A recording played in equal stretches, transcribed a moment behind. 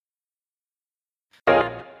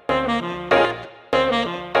And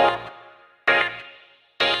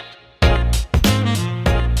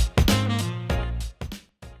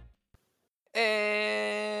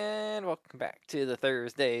welcome back to the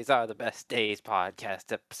Thursdays Are the Best Days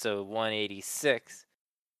podcast, episode 186.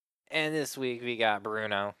 And this week we got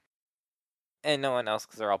Bruno. And no one else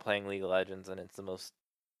because they're all playing League of Legends and it's the most,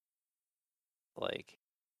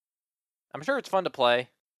 I'm sure it's fun to play,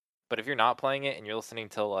 but if you're not playing it and you're listening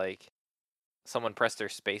to, someone press their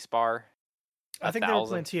space bar, I think they were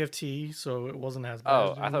playing TFT, so it wasn't as bad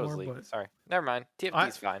Oh, as I thought it was anymore, League. Sorry. Never mind.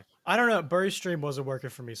 TFT's fine. I don't know. Burry stream wasn't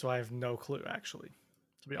working for me, so I have no clue, actually,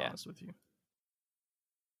 to be honest with you.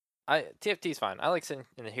 TFT's fine. I like sitting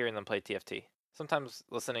and hearing them play TFT. Sometimes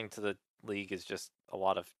listening to the League is just a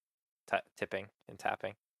lot of tipping and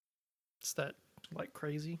tapping. It's that,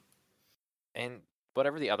 crazy. And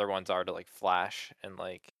whatever the other ones are to, Flash and,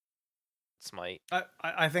 Smite.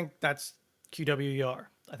 I think that's QWER.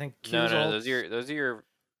 I think No, those are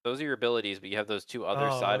your abilities, but you have those two other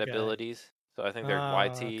side abilities. So I think they're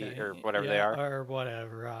YT or whatever they are. Or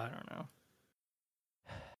whatever, I don't know.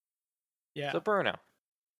 Yeah. So Bruno.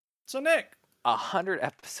 So Nick. 100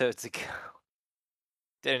 episodes ago.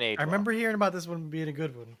 Didn't age well. I remember hearing about this one being a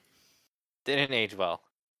good one. Didn't age well.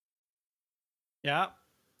 Yeah.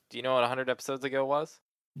 Do you know what 100 episodes ago was?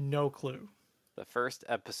 No clue. The first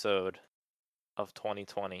episode of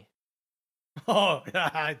 2020. Oh,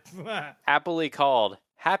 happily called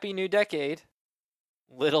Happy New Decade.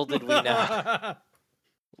 Little did we know.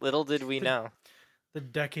 Little did we know. The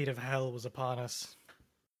decade of hell was upon us.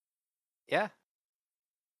 Yeah.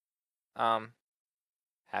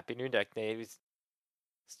 Happy New Decade.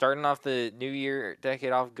 Starting off the new year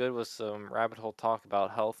decade off good with some rabbit hole talk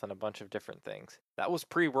about health and a bunch of different things. That was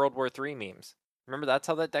pre-World War III memes. Remember that's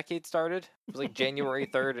how that decade started? It was January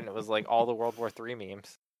 3rd and it was all the World War III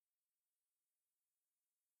memes.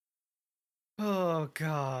 Oh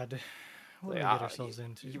God. What did we get ourselves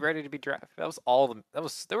into? You ready to be drafted? That was all that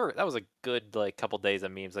was a good couple days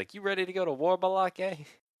of memes. You ready to go to war, Balake?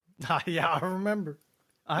 Yeah, I remember.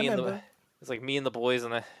 It's me and the boys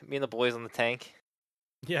on the tank.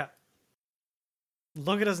 Yeah.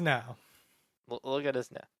 Look at us now. Look at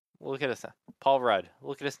us now. Look at us now. Paul Rudd.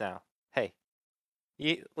 Look at us now. Hey.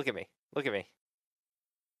 Look at me. Look at me.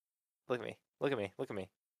 Look at me. Look at me. Look at me.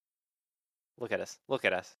 Look at us. Look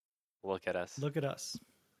at us. Look at us. Look at us.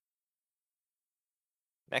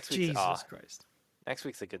 Next week's Jesus Christ. Next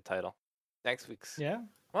week's a good title. Next week's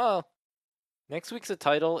Next week's a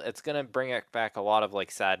title. It's gonna bring it back a lot of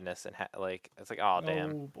sadness and it's oh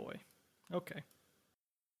damn. Oh boy. Okay.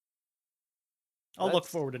 I'll look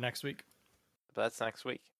forward to next week. But that's next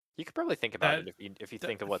week. You could probably think about it if you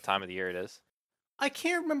think of what time of the year it is. I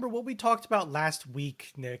can't remember what we talked about last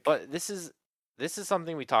week, Nick. But this is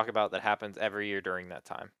something we talk about that happens every year during that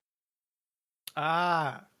time.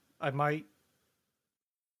 I might.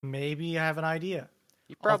 Maybe I have an idea.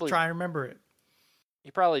 I'll try and remember it.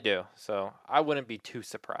 You probably do, so I wouldn't be too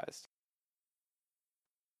surprised.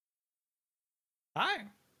 Hi.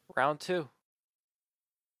 Round 2.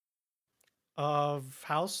 Of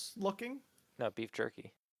house looking? No, beef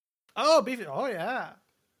jerky. Oh, beef. Oh, yeah.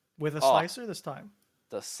 With a slicer this time.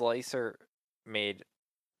 The slicer made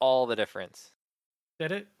all the difference.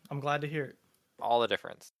 Did it? I'm glad to hear it. All the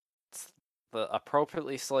difference. The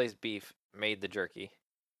appropriately sliced beef made the jerky.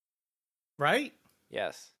 Right?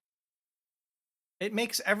 Yes. It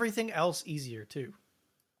makes everything else easier, too.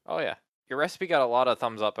 Oh, yeah. Your recipe got a lot of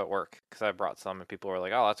thumbs up at work because I brought some and people were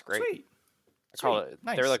like, oh, that's great. Sweet.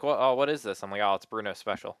 Nice. They were like, what is this? I'm like, oh, it's Bruno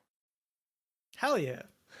special. Hell yeah.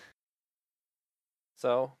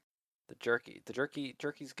 So, the jerky's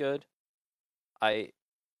good. I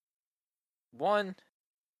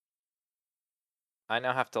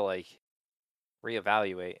now have to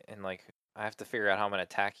reevaluate and I have to figure out how I'm gonna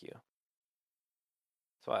attack you.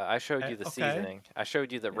 So I showed you the seasoning. I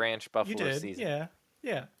showed you the ranch buffalo seasoning.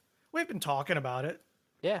 Yeah. We've been talking about it.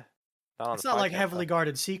 Yeah. It's not like heavily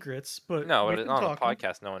guarded secrets, but no, but on a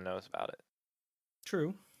podcast, no one knows about it.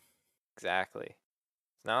 True. Exactly.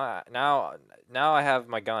 Now I have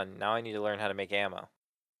my gun. Now I need to learn how to make ammo.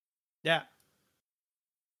 Yeah.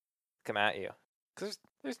 Come at you, because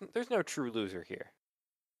there's no true loser here.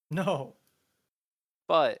 No.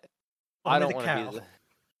 But I don't want to be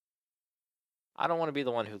I don't want to be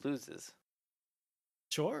the one who loses.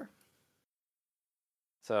 Sure.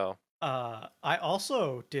 So. I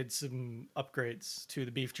also did some upgrades to the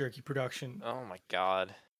beef jerky production. Oh my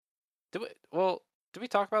god. Did we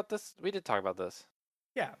talk about this? We did talk about this.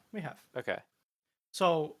 Yeah, we have. Okay.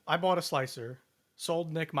 So I bought a slicer,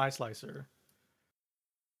 sold Nick my slicer.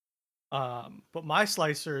 But my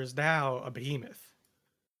slicer is now a behemoth.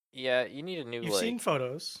 Yeah, you need a new You've seen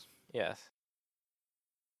photos. Yes.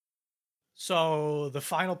 So the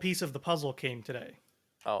final piece of the puzzle came today.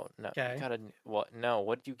 Oh no! Okay. You got a what? No,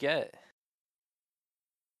 what did you get?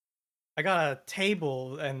 I got a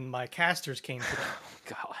table, and my casters came today. Oh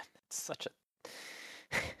God, it's such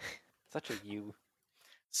a you.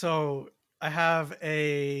 So I have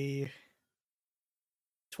a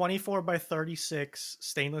 24 by 36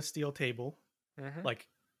 stainless steel table, like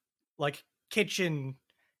kitchen.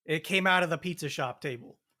 It came out of the pizza shop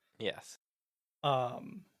table. Yes.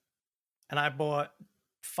 And I bought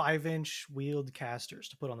 5-inch wheeled casters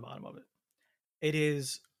to put on the bottom of it. It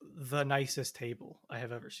is the nicest table I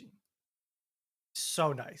have ever seen.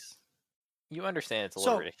 So nice. You understand it's a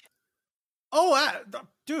little ridiculous. Oh,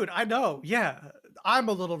 dude, I know. Yeah, I'm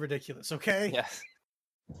a little ridiculous. Okay. Yes.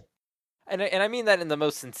 And I mean that in the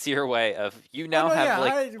most sincere way. Of you now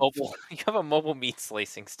have mobile. You have a mobile meat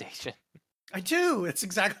slicing station. I do. It's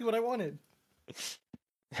exactly what I wanted.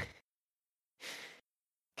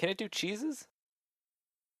 Can it do cheeses?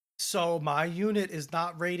 So my unit is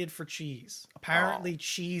not rated for cheese. Apparently,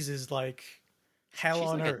 cheese is like hell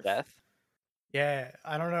on earth. Death? Yeah,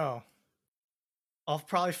 I don't know. I'll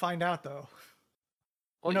probably find out though.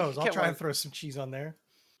 Who knows? I'll try and throw some cheese on there.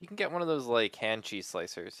 You can get one of those like hand cheese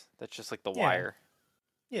slicers. That's just like the wire.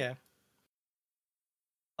 Yeah.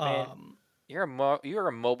 Man, you're a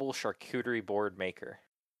mobile charcuterie board maker.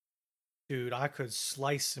 Dude, I could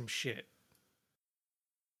slice some shit.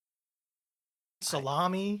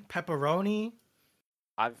 Salami, pepperoni.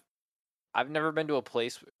 I've never been to a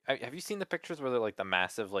place. Have you seen the pictures where they're like the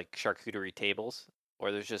massive like charcuterie tables,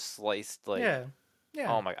 where there's just sliced like? Yeah.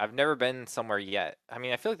 Oh my! I've never been somewhere yet. I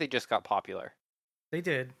mean, I feel like they just got popular. They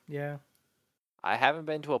did, yeah. I haven't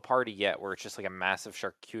been to a party yet where it's just like a massive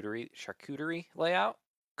charcuterie layout,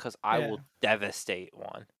 because I will devastate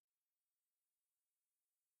one.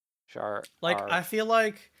 I feel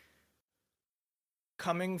like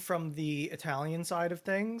coming from the Italian side of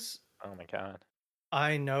things. Oh my God.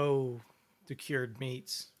 I know the cured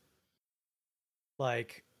meats.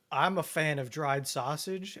 Like, I'm a fan of dried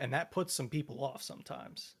sausage, and that puts some people off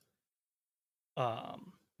sometimes.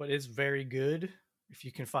 But it's very good if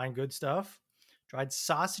you can find good stuff. Dried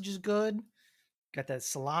sausage is good. Got that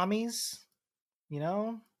salamis,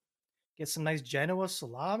 get some nice Genoa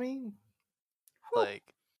salami.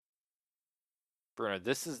 Like, Bruno,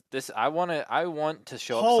 I want to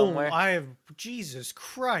show up somewhere. Jesus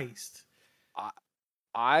Christ.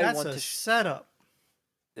 That's want a setup.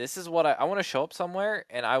 This is what I want to show up somewhere,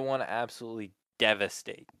 and I want to absolutely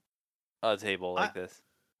devastate a table like this.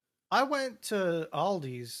 I went to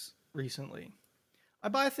Aldi's recently. I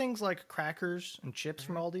buy things like crackers and chips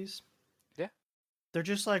from Aldi's. Yeah. They're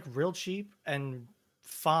just like real cheap and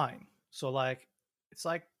fine. So like, it's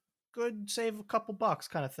like good, save a couple bucks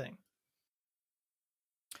kind of thing.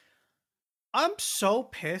 I'm so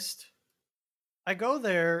pissed. I go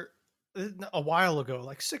there a while ago,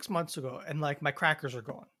 like 6 months ago, and like my crackers are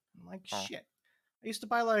gone. I'm like, shit. I used to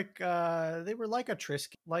buy like they were like a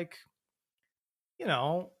Triscuit, like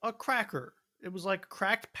a cracker. It was like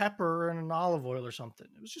cracked pepper and an olive oil or something.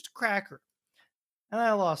 It was just a cracker. And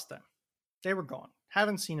I lost them. They were gone.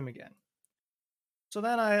 Haven't seen them again. So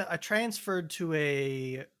then I transferred to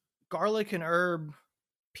a garlic and herb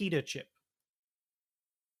pita chip.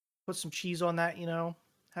 Put some cheese on that,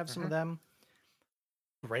 have some of them.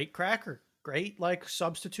 Great cracker. Great, like,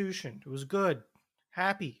 substitution. It was good.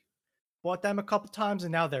 Happy. Bought them a couple times,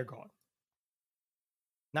 and now they're gone.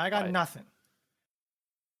 Now I got nothing.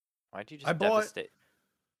 Why'd you just devastate?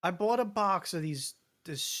 I bought a box of this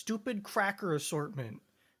stupid cracker assortment,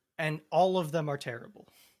 and all of them are terrible.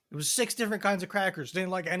 It was 6 different kinds of crackers.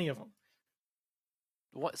 Didn't like any of them.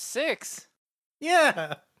 What, 6?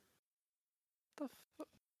 Yeah.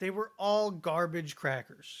 They were all garbage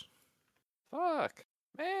crackers. Fuck.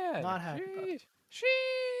 Man. Not happy about it.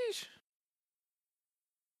 Sheesh.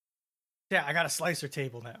 Yeah, I got a slicer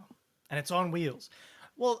table now, and it's on wheels.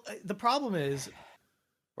 Well, the problem is...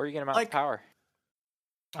 Where are you going to mount the power?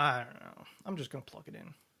 I don't know. I'm just going to plug it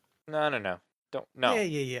in. No. Don't. No.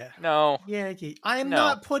 Yeah. No. Yeah. I am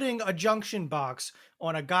not putting a junction box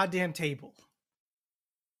on a goddamn table.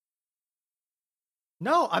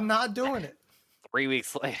 No, I'm not doing it. 3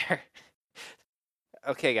 weeks later.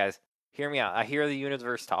 Okay, guys. Hear me out. I hear the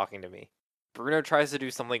universe talking to me. Bruno tries to do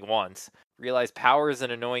something once. Realize power is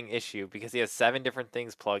an annoying issue because he has 7 different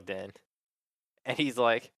things plugged in. And he's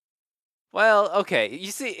like, well, okay.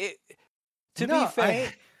 You see, to be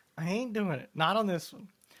fair... I ain't doing it. Not on this one.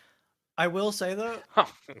 I will say, though...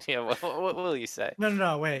 Yeah, what will you say?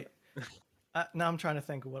 No, wait. Now I'm trying to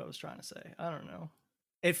think of what I was trying to say. I don't know.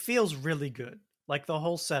 It feels really good. Like the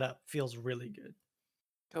whole setup feels really good.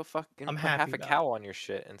 Go fucking I'm put happy half a about it. cow on your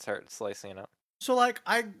shit and start slicing it up. So like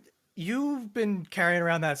you've been carrying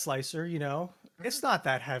around that slicer, Mhm. it's not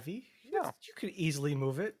that heavy. No. You could easily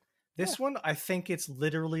move it. Yeah. This one, I think it's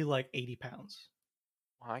literally like 80 pounds.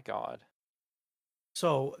 My God.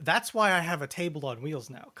 So that's why I have a table on wheels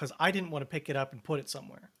now, because I didn't want to pick it up and put it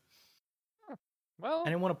somewhere. Hmm. I Well,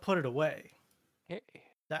 didn't want to put it away. here,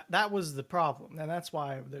 That was the problem, and that's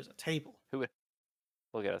why there's a table. who would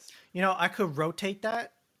look at us? I could rotate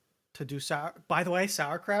that to do sour. By the way,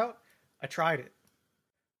 sauerkraut, I tried it.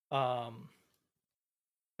 Um,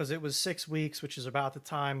 because it was 6 weeks, which is about the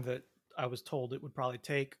time that I was told it would probably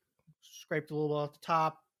take. Scraped a little off the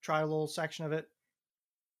top, tried a little section of it.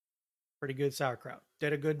 Pretty good sauerkraut.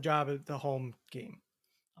 Did a good job at the home game.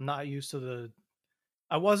 I'm not used to the.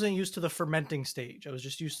 I wasn't used to the fermenting stage. I was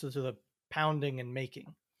just used to the pounding and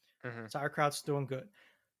making. Mm-hmm. Sauerkraut's doing good.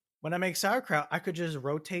 When I make sauerkraut, I could just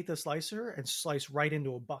rotate the slicer and slice right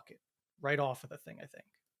into a bucket, right off of the thing. I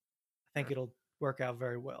think it'll work out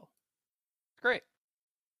very well. Great.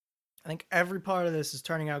 I think every part of this is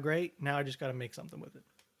turning out great. Now I just got to make something with it.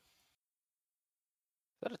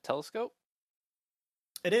 Is that a telescope?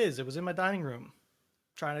 It is. It was in my dining room,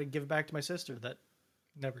 trying to give it back to my sister that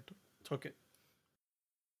never took it.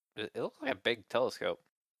 It looks like a big telescope.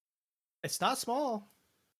 It's not small.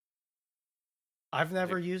 I've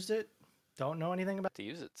never used it. Don't know anything about To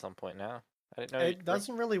use it at some point now. I didn't know. it. It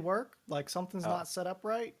doesn't really work. Like something's Oh, not set up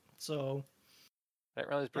right. So I didn't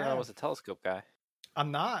realize Bruno yeah, was a telescope guy.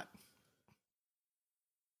 I'm not.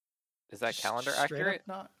 Is that calendar Straight up accurate?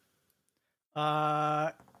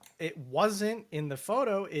 not. It wasn't in the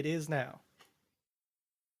photo. It is now.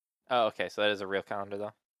 Oh, okay. So that is a real calendar,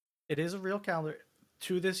 though. It is a real calendar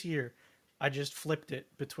to this year. I just flipped it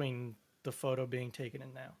between the photo being taken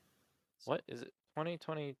and now. What is it?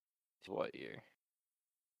 2020? What year?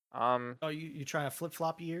 Oh, you trying to flip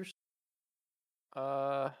flop years?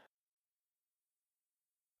 Uh,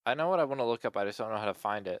 I know what I want to look up. I just don't know how to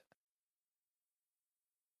find it.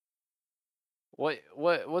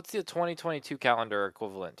 What's the 2022 calendar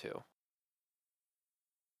equivalent to? Yeah,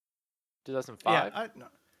 2005?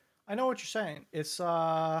 I know what you're saying. It's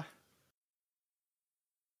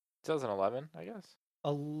 2011, I guess.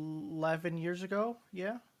 11 years ago.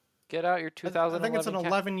 Yeah, Get out your I think it's an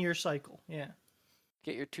 2011 11-year cycle. Yeah,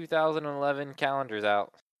 get your 2011 calendars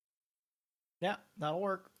out, yeah, that'll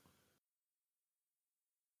work.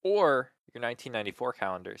 or your 1994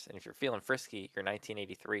 calendars, and if you're feeling frisky, your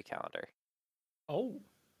 1983 calendar. Oh,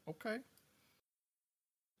 okay.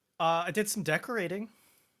 I did some decorating.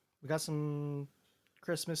 We got some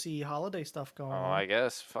Christmassy holiday stuff Oh, going on. I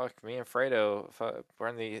guess. Fuck me and Fredo.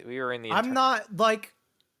 We were in the. I'm not like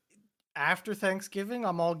after Thanksgiving.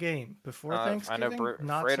 I'm all game. Before I know Thanksgiving,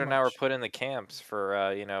 not Fredo so and I were much. put in the camps for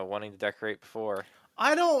wanting to decorate before.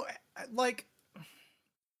 I don't like.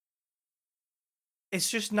 It's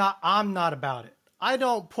just not. I'm not about it. I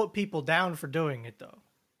don't put people down for doing it though,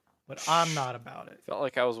 but I'm not about it. Felt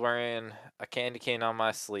like I was wearing a candy cane on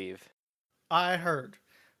my sleeve. I heard.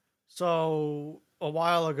 So a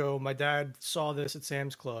while ago, my dad saw this at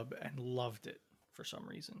Sam's Club and loved it for some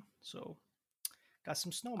reason. So got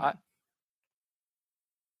some I snowmen.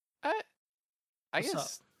 I I What's up?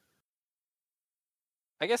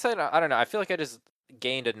 guess I don't know. I feel like I just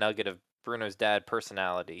gained a nugget of Bruno's dad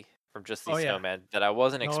personality from just Oh these yeah. snowmen that I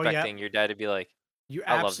wasn't Oh yeah. expecting your dad to be like, You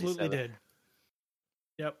I love these absolutely snowmen. did.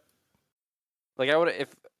 Yep. Like I would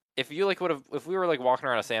if you like would have if we were like walking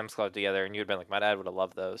around a Sam's Club together and you'd been like, my dad would have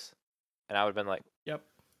loved those, and I would have been like, Yep.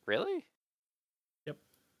 really? Yep.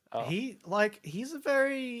 Oh, He's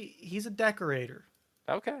a decorator.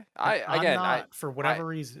 okay. And I I'm again not for I whatever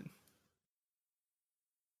reason.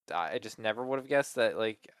 I just never would have guessed that.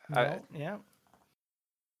 Like, No, yeah.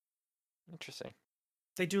 interesting.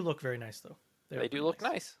 They do look very nice though. They're They do pretty look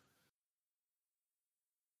nice. nice.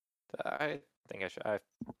 I think I should.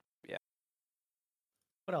 Yeah.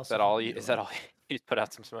 What else Is that have you all been you? Is doing? that all you just put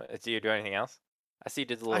out some smoke? Do you do anything else? I see you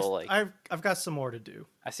did the I little like. I've got some more to do.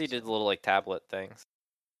 I see you did So. the little like tablet things.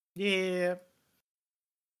 Yeah.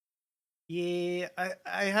 Yeah,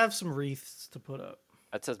 I have some wreaths to put up.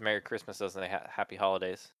 That says Merry Christmas, doesn't it? Happy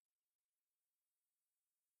Holidays.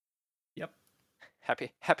 Yep.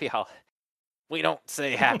 Happy holiday. We don't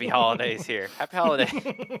say Happy Holidays here. Happy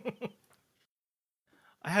Holiday.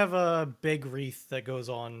 I have a big wreath that goes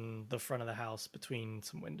on the front of the house between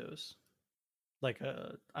some windows. Like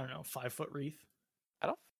a, I don't know, 5-foot wreath.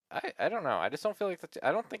 I don't know. I just don't feel like that.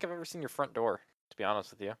 I don't think I've ever seen your front door. To be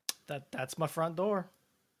honest with you. That's my front door.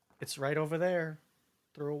 It's right over there,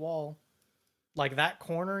 through a wall. Like that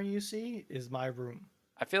corner you see is my room.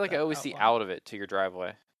 I feel like I that always see outline. out of it to your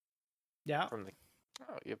driveway Yeah. from the.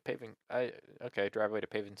 Oh, you have paving. Okay, driveway to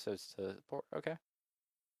paving says to port. Okay.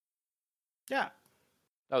 Yeah.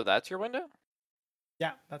 Oh, that's your window.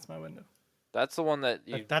 Yeah. That's my window. That's the one that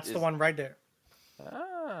you That's the is. one right there.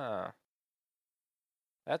 Ah,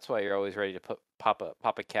 that's why you're always ready to pop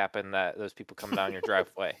a cap in that those people coming down your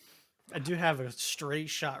driveway. I do have a straight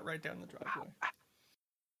shot right down the driveway.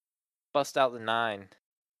 Bust out the 9.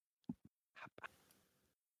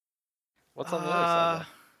 What's on the other side then?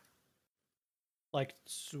 Like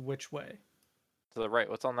which way? To the right.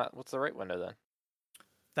 What's on that? What's the right window then?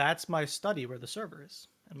 That's my study where the server is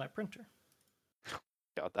and my printer.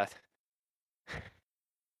 Got that.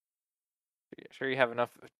 Sure you have enough.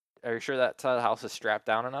 Are you sure that side of the house is strapped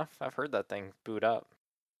down enough? I've heard that thing boot up.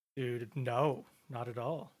 Dude, no, not at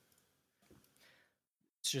all.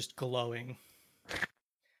 It's just glowing.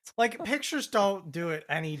 Like pictures don't do it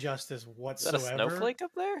any justice Is that whatsoever. a snowflake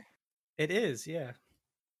up there? It is, yeah.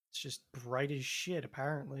 It's just bright as shit,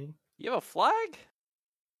 apparently. You have a flag? I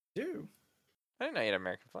do. I didn't know you had an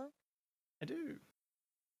American flag. I do.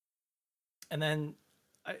 And then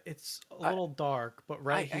it's a little dark, but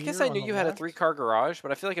right here. I guess I knew on the you had a left, 3-car garage,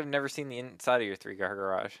 but I feel like I've never seen the inside of your 3-car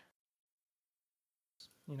garage.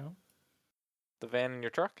 You know? The van and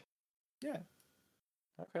your truck? Yeah.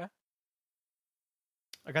 Okay.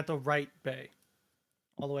 I got the right bay.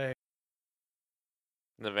 All the way.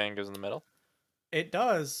 And the van goes in the middle? It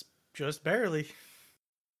does, just barely. I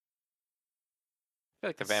feel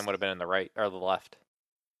like the van would have been in the right or the left.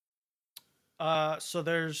 So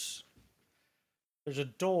there's a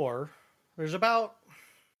door. There's about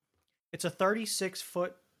it's a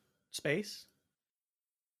 36-foot space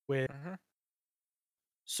with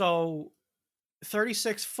so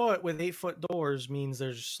 36 foot with 8-foot doors means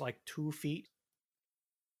there's like 2 feet.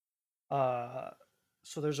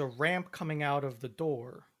 So there's a ramp coming out of the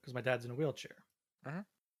door because my dad's in a wheelchair.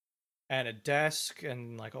 And a desk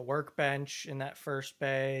and like a workbench in that first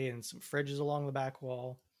bay and some fridges along the back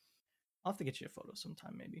wall. I'll have to get you a photo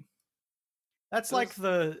sometime, maybe. That's like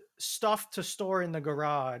the stuff to store in the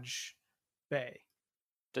garage bay.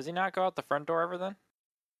 Does he not go out the front door ever then?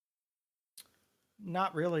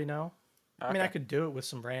 Not really, no. Okay. I mean, I could do it with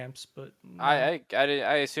some ramps, but no. I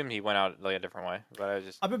assumed he went out like a different way, but I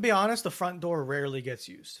just. I'm gonna be honest. The front door rarely gets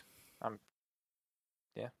used.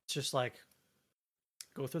 Yeah. It's just like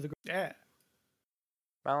go through the yeah.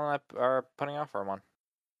 Mal and I are putting out for one.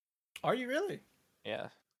 Are you really? Yeah.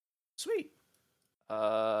 Sweet.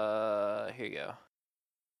 Here you go.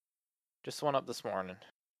 Just one up this morning.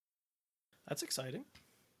 That's exciting.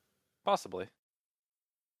 Possibly.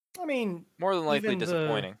 I mean, more than likely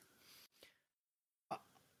disappointing.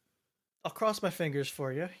 I'll cross my fingers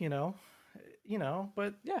for you, you know,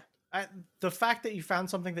 but yeah, the fact that you found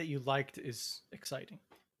something that you liked is exciting.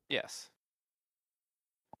 Yes.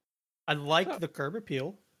 I like the curb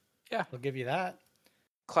appeal. Yeah. I'll give you that.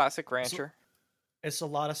 Classic rancher. It's a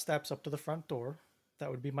lot of steps up to the front door.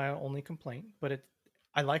 That would be my only complaint, but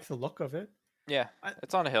I like the look of it. Yeah,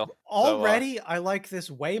 it's on a hill. Already, I like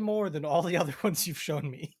this way more than all the other ones you've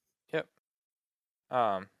shown me. Yep.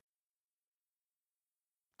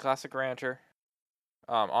 Classic rancher.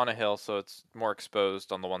 On a hill, so it's more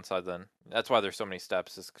exposed on the one side. Then that's why there's so many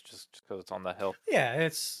steps. Is just because it's on that hill. Yeah,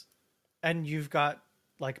 and you've got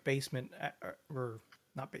like basement or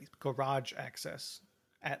not basement, garage access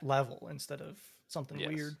at level instead of something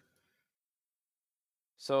weird.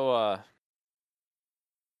 So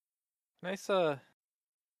nice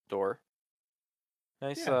door.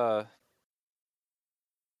 Nice I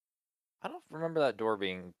don't remember that door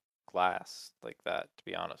being glass like that, to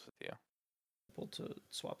be honest with you. To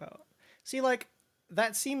swap out. See, like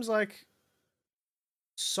that seems like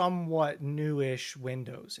somewhat newish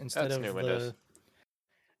windows instead of windows.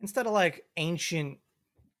 Instead of like ancient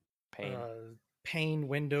pane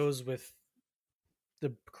windows with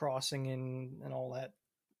the crossing in and all that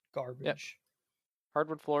garbage. Yep.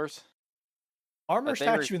 Hardwood floors. Armor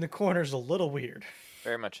statue in the corner is a little weird.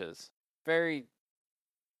 Very much is. Very,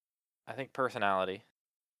 I think, personality.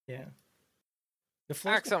 Yeah. The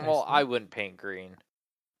accent wall, I wouldn't paint green,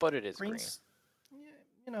 but it is green.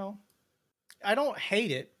 You know, I don't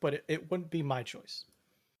hate it, but it wouldn't be my choice.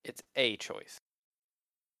 It's a choice.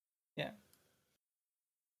 Yeah.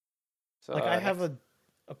 So like I have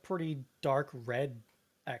a pretty dark red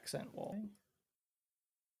accent wall.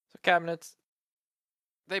 So cabinets,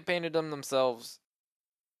 they painted them themselves.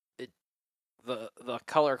 The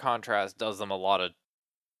color contrast does them a lot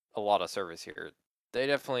of service here. They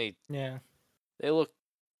definitely They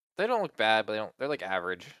don't look bad, but they're like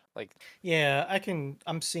average. Like yeah,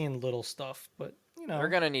 I'm seeing little stuff, but you They're know,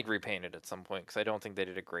 gonna need repainted at some point because I don't think they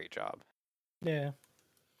did a great job. yeah.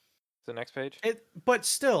 So next page. But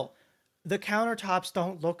still, the countertops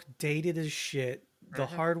don't look dated as shit. The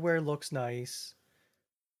Mm-hmm. hardware looks nice.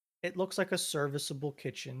 It looks like a serviceable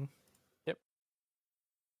kitchen. Yep.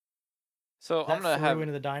 So I'm That gonna through have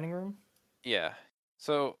into the dining room. yeah.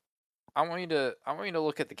 So I want you to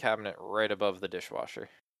look at the cabinet right above the dishwasher.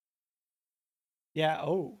 Yeah.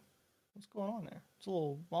 Oh, what's going on there? It's a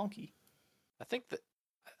little wonky. I think that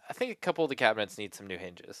I think a couple of the cabinets need some new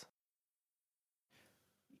hinges.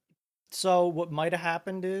 So what might have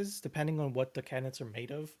happened is, depending on what the cabinets are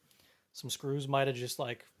made of, some screws might have just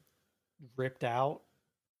like ripped out.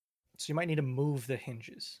 So you might need to move the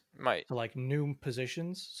hinges Might. to like new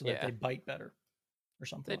positions so that Yeah. they bite better or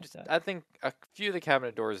something They like just that. I think a few of the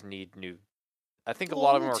cabinet doors need new. I think A a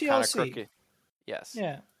lot of them little are kind of TLC. crooked. Yes.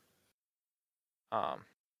 Yeah. Um.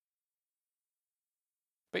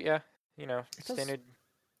 But yeah, It does. standard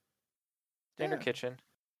Yeah. kitchen.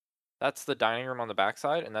 That's the dining room on the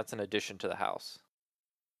backside, and that's an addition to the house.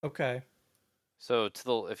 Okay. So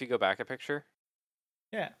if you go back a picture,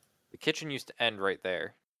 Yeah. the kitchen used to end right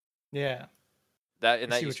there. Yeah. I That see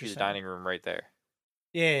used what to you're be the saying. dining room right there.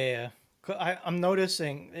 Yeah, yeah, yeah. I'm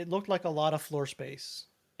noticing it looked like a lot of floor space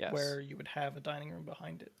Yes. where you would have a dining room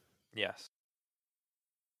behind it. Yes.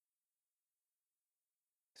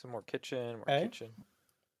 Some more kitchen, more Okay. kitchen.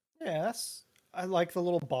 Yeah, that's. I like the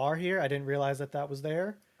little bar here. I didn't realize that that was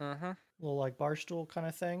there. Mm-hmm. Little like bar stool kind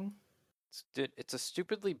of thing. It's a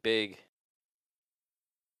stupidly big.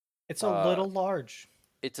 It's a Uh, little large.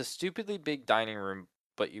 it's a stupidly big dining room,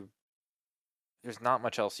 but there's not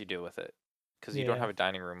much else you do with it because you don't Yeah. have a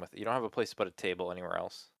dining room with it. You don't have a place to put a table anywhere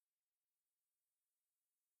else.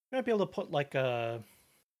 You might be able to put like a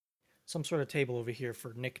some sort of table over here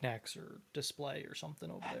for knickknacks or display or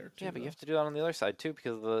something over there Yeah, too, but you though. have to do that on the other side too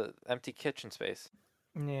because of the empty kitchen space.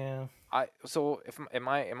 Yeah. If in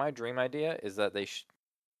my dream idea is that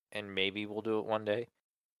and maybe we'll do it one day,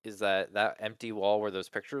 is that empty wall where those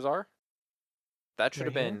pictures are, that should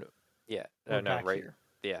Right have here been, yeah, no, or no, back right, here.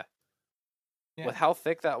 yeah. Yeah. With how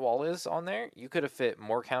thick that wall is on there, you could have fit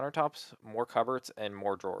more countertops, more cupboards, and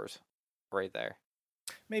more drawers right there.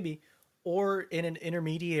 Maybe. Or in an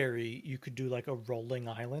intermediary, you could do like a rolling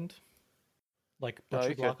island, like Oh, butcher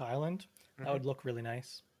you could. block island. That Mm-hmm. would look really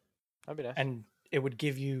nice. That'd be nice. And it would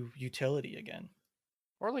give you utility again.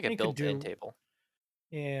 Or like a And you could built-in do, table,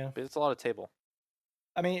 yeah. but it's a lot of table.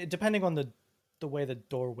 I mean, depending on the way the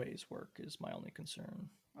doorways work is my only concern.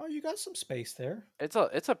 Oh, you got some space there. It's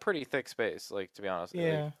a pretty thick space, like to be honest. Like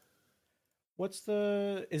Yeah.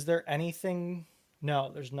 Is there anything?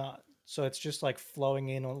 No, there's not. So it's just like flowing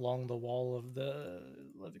in along the wall of the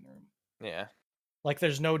living room. yeah. Like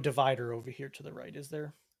there's no divider over here to the right, is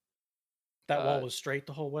there? That wall Uh, was straight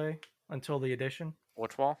the whole way until the addition.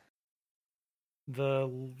 which wall? The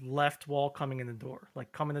left wall coming in the door.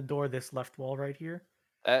 Like come in the door, this left wall right here.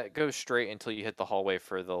 That goes straight until you hit the hallway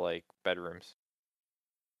for the like bedrooms.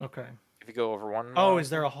 Okay. If you go over one Oh, more, I is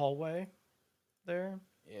there think. a hallway there?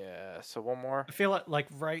 Yeah. So one more. I feel like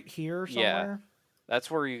right here Yeah, somewhere.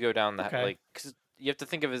 that's where you go down that Okay. like because you have to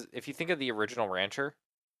think of if you think of the original rancher.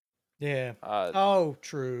 Yeah. Uh, Oh,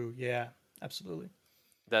 true. Yeah, absolutely.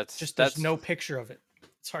 that's Just there's that's no picture of it.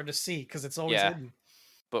 It's hard to see because it's always yeah. hidden.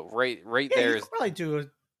 But right Yeah, you there could is probably do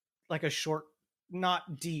like a short,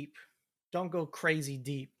 not deep. Don't go crazy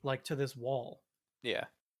deep, like to this wall. yeah.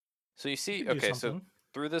 So you You see, could do okay, so something.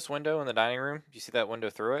 through this window in the dining room, you see that window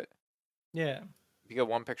through it? Yeah. If you go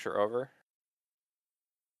one picture over,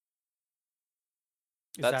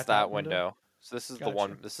 Is that's that that window? window. So this is the Gotcha.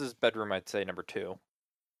 one. This is bedroom, I'd say number 2.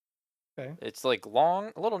 Okay. It's like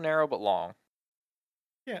long, a little narrow, but long.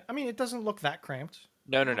 Yeah, I mean it doesn't look that cramped.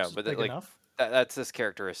 No, It no, no. looks But big like enough. that's this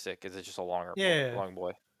characteristic. Is it just a Yeah. long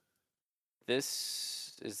boy?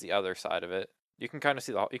 This is the other side of it. You can kind of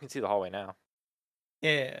see you can see the hallway now.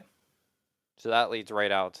 Yeah. So that leads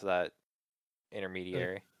right out to that The,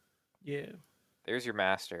 intermediary. yeah. There's your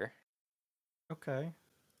master. Okay.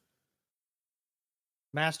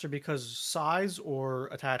 Master because size or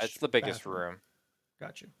It's attached the biggest bathroom. room.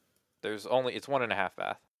 Got you. It's 1.5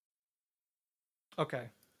 bath. Okay.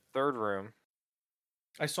 Third room.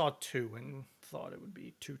 I saw 2 and thought it would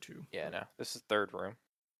be 2. Yeah, no. This is third room.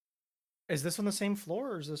 Is this on the same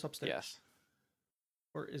floor or is this upstairs? Yes.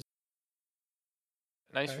 Or is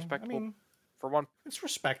Nice, okay. I respectable mean, for one. it's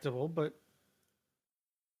respectable, but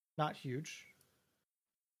not huge.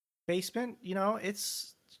 Basement,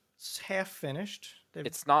 it's half finished.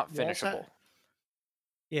 It's not Walls finishable.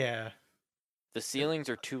 yeah. The ceilings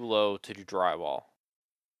are too low to do drywall.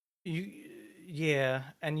 You yeah,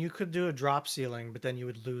 and you could do a drop ceiling, but then you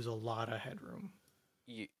would lose a lot of headroom.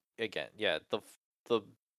 you again, yeah, the the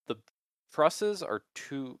trusses are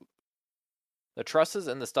too the trusses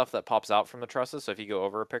and the stuff that pops out from the trusses. So if you go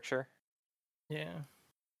over a picture, Yeah.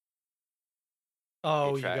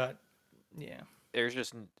 Oh, you HVAC, got. Yeah. there's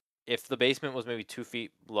just if the basement was maybe 2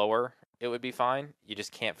 feet lower, it would be fine. You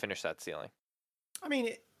just can't finish that ceiling. I mean,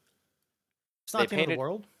 it's They not the end of the painted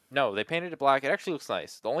world. no, they painted it black. It actually looks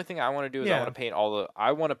nice. The only thing I want to do is Yeah. I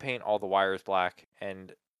want to paint all the wires black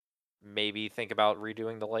and maybe think about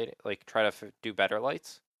redoing the light, like try to do better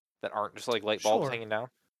lights that aren't just like light bulbs Sure. hanging down.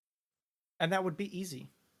 And that would be easy.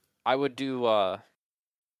 I would do I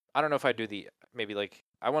don't know if I'd do the maybe like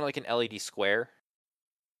I want like an LED square,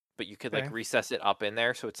 but you could like Okay. recess it up in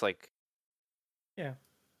there so it's like Yeah. It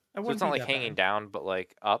so it's wouldn't not be like that hanging bad. down but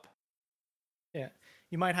like up. Yeah.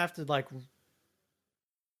 You might have to like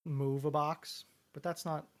move a box, but that's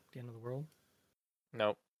not the end of the world.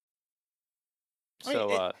 Nope. I mean,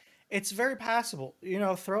 So it's very passable. You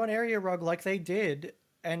know, throw an area rug like they did,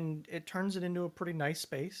 and it turns it into a pretty nice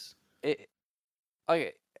space. it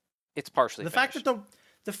okay, it's partially The fact that finished.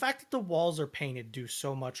 the fact that the walls are painted do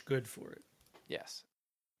so much good for it. Yes.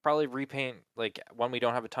 Probably repaint like when we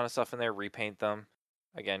don't have a ton of stuff in there, repaint them.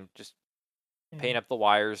 Again, just Yeah. paint up the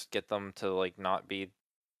wires, get them to like not be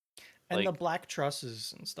And the like black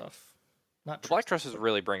trusses and stuff. Not the black trusses, trusses but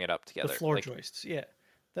really bring it up the together. floor Like joists. Yeah.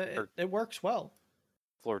 That or it works well.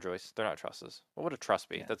 floor joists, they're not trusses. What would a truss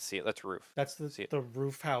be? Yeah. That's roof. That's See it. the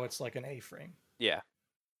roof how it's like an A-frame. Yeah.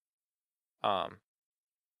 Um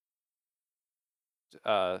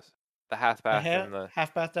uh the half The bath and the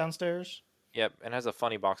half bath downstairs. yep, and has a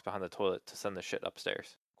funny box behind the toilet to send the shit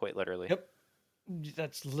upstairs. Quite literally. Yep.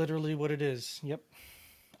 That's literally what it is. Yep.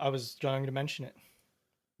 I was going to mention it.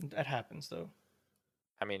 That happens though.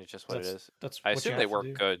 I mean, it's just 'Cause what it is. that's I what you assume they have to work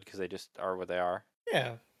do. good because they just are what they are.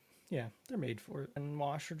 Yeah. Yeah, they're made for it. And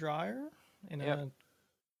washer dryer in Yep. a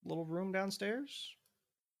little room downstairs.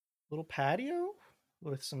 Little patio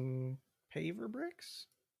with some paver bricks.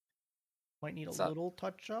 Might need a It's not little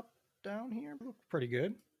touch up down here. Look pretty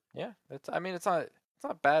good. yeah, it's I mean it's not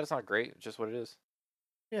bad, it's not great, it's just what it is.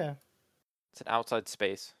 Yeah. It's an outside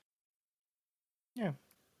space. Yeah.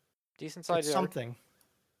 Decent It's sized yard. something.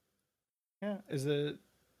 Yeah. Is it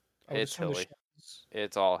I would It's assume the hilly. sheds.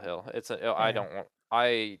 It's all hill. I Yeah. don't want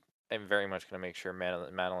I am very much gonna make sure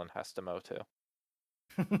Madeline has to mow too.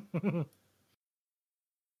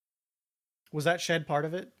 Was that shed part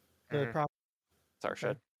of it? The Mm-hmm. prop. It's our Okay.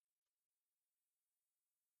 shed.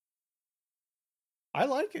 I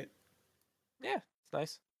like it. Yeah, it's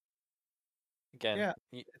nice. Again, Yeah.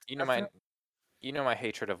 you, It's you know my definitely you know my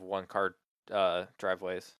hatred of one car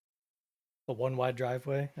driveways. a one wide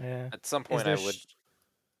driveway. Yeah. At some Is point there I would is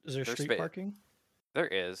there there's street space parking? there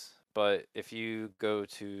is, but Okay. if you go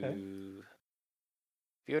down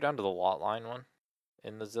to the lot line one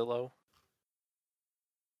in the Zillow,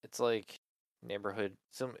 it's like neighborhood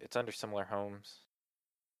it's under similar homes.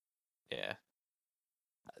 Yeah.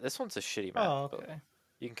 This one's a shitty map, Oh, but okay.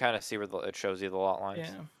 you can kind of see where it shows you the lot lines.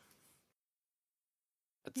 Yeah.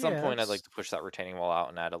 At some Yeah, point, I'd that's like to push that retaining wall out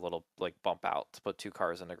and add a little like bump out to put 2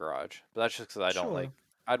 cars in the garage. But that's just because I don't like. sure.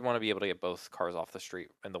 I'd want to be able to get both cars off the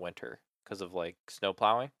street in the winter because of like snow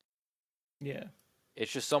plowing. Yeah.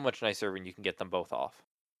 It's just so much nicer when you can get them both off.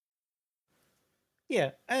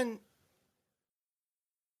 Yeah, and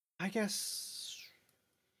I guess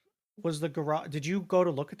was the garage did you go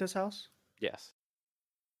to look at this house? Yes,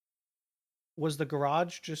 Was the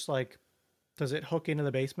garage just like does it hook into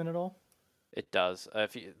the basement at all? it does.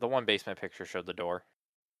 If you, the one basement picture showed the door,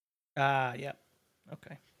 Ah, yeah.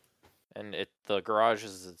 Okay. and the garage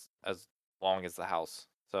is as long as the house,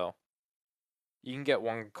 so you can get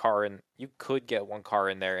one car in. You could get one car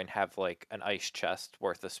in there and have like an ice chest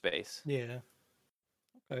worth of space. Yeah.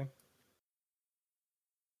 Okay.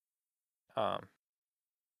 Um,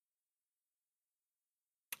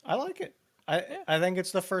 I like it. I yeah, I think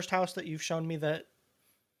it's the first house that you've shown me that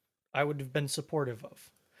I would have been supportive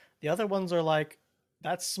of. The other ones are like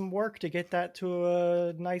that's some work to get that to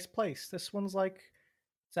a nice place. This one's like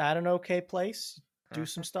it's at an okay place, do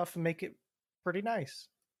some mhm, stuff and make it pretty nice.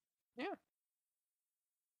 yeah.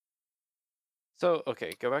 So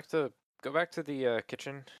okay, go back to the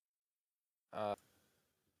kitchen. Uh,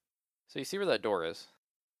 so you see where that door is?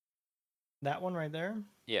 That one right there.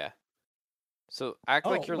 Yeah. So act Oh,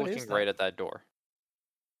 like you're what is looking that? right at that door.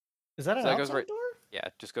 Is that an So that goes outside right. door? Yeah,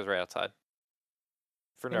 it just goes right outside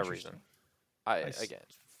for no reason. Interesting. I I s- again,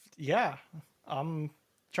 yeah, I'm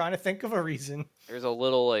trying to think of a reason. there's a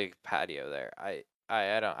little like patio there. I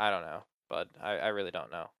don't know, but I really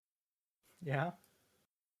don't know. Yeah.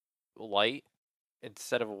 Light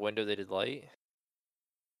instead of a window, they did light.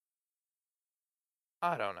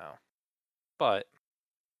 I don't know. But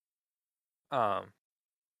um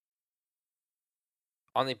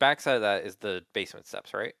on the back side of that is the basement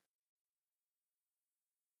steps, right?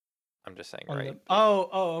 I'm just saying, On right? the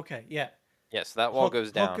oh okay, yeah. Yeah, so that wall Hook goes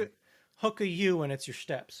hook down. hook a U and it's your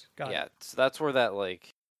steps. Got Yeah, it. so that's where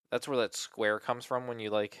that square comes from when you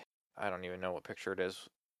like I don't even know what picture it is.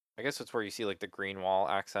 I guess it's where you see like the green wall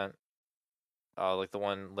accent. Like the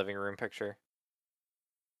one living room picture.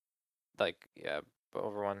 Like yeah,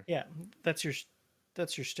 over one. Yeah, that's your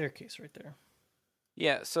that's your staircase right there.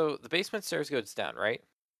 Yeah, so the basement stairs goes down, right?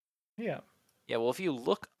 Yeah. Yeah, well if you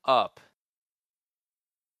look up,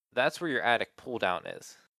 that's where your attic pull down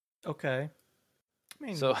is. Okay.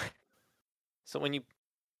 I So mean, so when you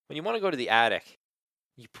want to go to the attic,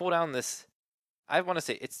 you pull down this I want to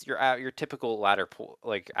say it's your typical ladder pull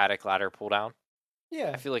like attic ladder pull down. I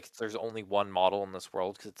yeah. feel like there's only one model in this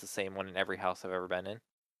world because it's the same one in every house I've ever been in.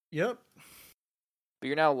 Yep. But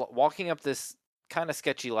you're now walking up this kind of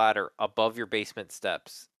sketchy ladder above your basement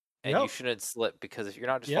steps, and you Yep. shouldn't slip because if you're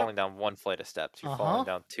not just Yep. falling down one flight of steps, you're falling Uh-huh.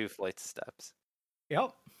 down two flights of steps.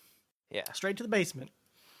 Yep. Yeah, Straight to the basement.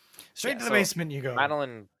 Straight yeah. to the So basement you go.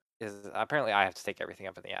 Madeline is apparently I have to take everything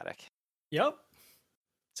up in the attic. Yep.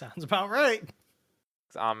 Sounds about right.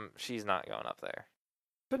 'Cause, she's not going up there.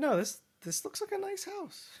 But no, this looks like a nice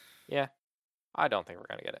house. Yeah, I don't think we're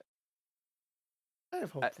gonna get it. I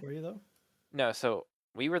have I, hope for you though. no, so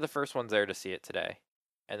we were the first ones there to see it today,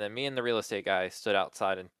 and then me and the real estate guy stood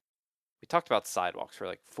outside and we talked about sidewalks for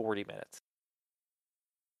like 40 minutes.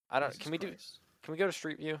 I don't. Jesus Christ. Can we go to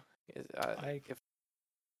Street View? I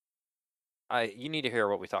If you need to hear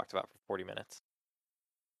what we talked about for 40 minutes.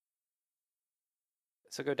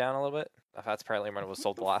 So go down a little bit. That's apparently when it was what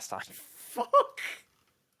sold the the last time. fuck?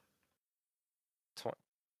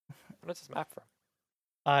 What is this map from?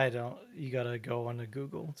 I don't. You gotta go onto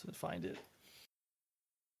Google to find it.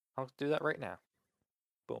 I'll do that right now.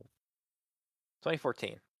 Boom.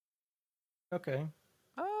 2014. Okay.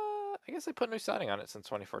 I guess they put new siding on it since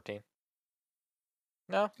 2014.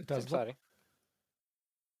 No, It same does look. siding.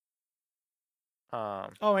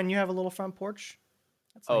 Um. Oh, and you have a little front porch.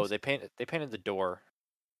 That's Oh, nice. they painted the door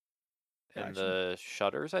and Gotcha. the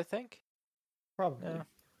shutters. I think. Probably. Yeah.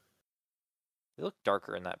 They look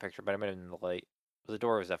darker in that picture, but I meant in the light. But the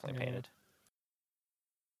door was definitely Yeah. painted.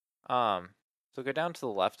 So go down to the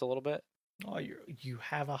left a little bit. Oh, you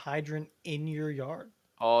have a hydrant in your yard.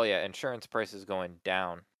 Oh yeah, insurance prices going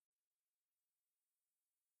down.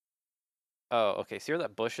 Oh, okay. See where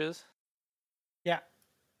that bush is? Yeah.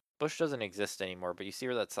 Bush doesn't exist anymore, but you see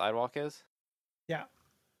where that sidewalk is? Yeah.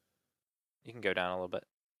 You can go down a little bit.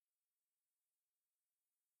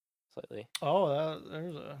 Slightly. Oh,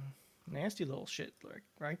 there's a nasty little shit like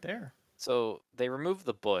right there. So they removed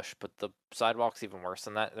the bush, but the sidewalk's even worse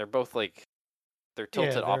than that. They're both like they're Yeah,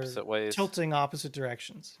 tilted they're opposite ways. tilting opposite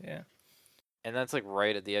directions. Yeah. And that's like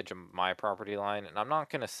right at the edge of my property line. And I'm not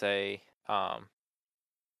gonna say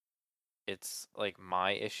it's like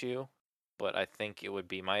my issue, but I think it would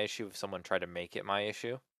be my issue if someone tried to make it my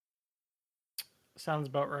issue. Sounds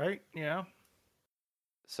about right. Yeah.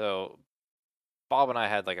 So Bob and I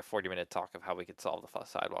had like a 40-minute talk of how we could solve the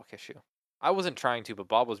sidewalk issue. I wasn't trying to, but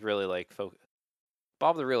Bob was really like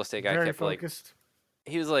Bob, the real estate guy, Very kept like focused.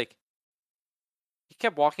 he was like he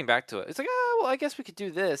kept walking back to it. It's like, oh well, I guess we could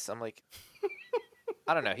do this. I'm like,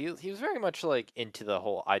 I don't know. He was very much like into the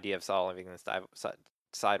whole idea of solving this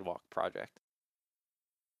sidewalk project.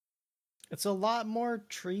 It's a lot more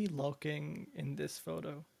tree looking in this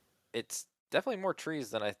photo. It's definitely more trees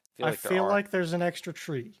than I feel I like there feel are. like there's an extra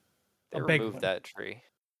tree. They A big removed one. that tree,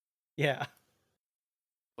 Yeah.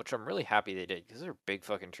 which I'm really happy they did because they're big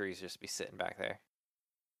fucking trees just to be sitting back there.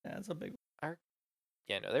 Yeah, it's a big one.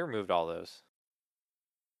 Yeah, no, they removed all those.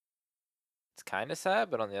 It's kind of sad,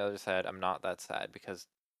 but on the other side, I'm not that sad because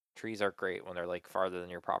trees are great when they're like farther than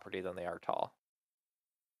your property than they are tall.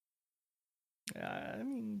 Yeah, I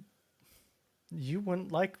mean, you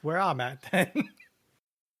wouldn't like where I'm at then. I'm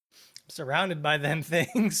surrounded by them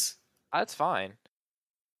things. That's fine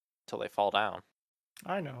until they fall down.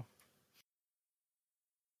 I know.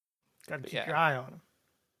 Gotta But keep yeah, your eye on them.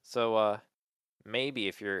 so maybe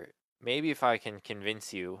if I can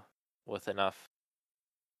convince you with enough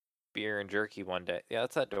beer and jerky one day. Yeah,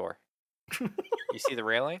 that's that door. You see the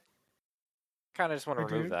railing? Kind of just want to I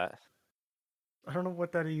remove do. that. I don't know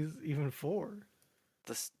what that is even for.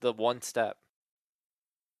 The one step.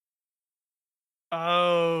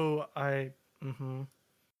 Oh, I. Mm-hmm.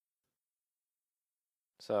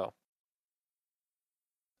 So,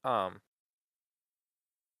 I'm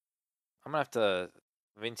gonna have to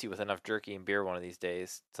convince you with enough jerky and beer one of these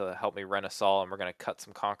days to help me rent a saw, and we're gonna cut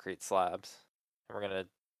some concrete slabs. And we're gonna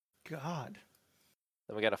God.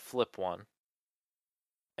 then we gotta flip one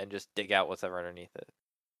and just dig out what's ever underneath it.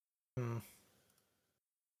 Hmm.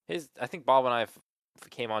 I think Bob and I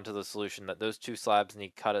came onto the solution that those two slabs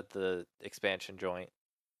need cut at the expansion joint,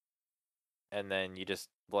 and then you just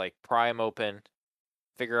like pry them open,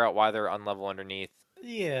 figure out why they're unlevel underneath,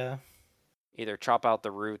 Yeah. either chop out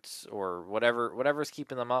the roots or whatever's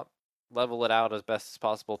keeping them up, level it out as best as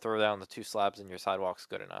possible, throw down the two slabs, and your sidewalk's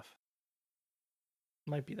good enough.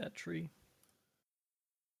 Might be that tree.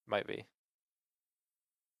 Might be.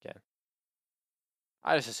 Again,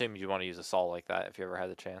 I just assumed you want to use a saw like that if you ever had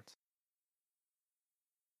the chance.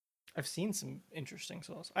 I've seen some interesting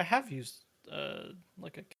saws. I have used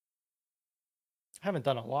like a. I haven't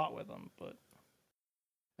done a lot with them, but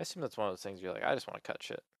I assume that's one of those things you're like, I just want to cut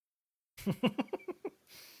shit.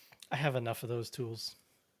 I have enough of those tools.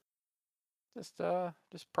 Just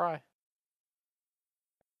pry.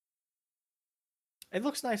 It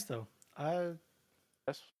looks nice though. I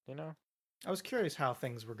Yes, you know. I was curious how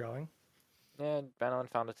things were going. Yeah, Bannon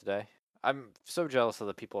found it today. I'm so jealous of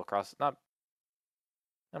the people across. Not.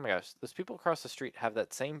 Oh my gosh, those people across the street have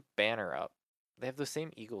that same banner up. They have the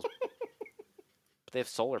same Eagles, but they have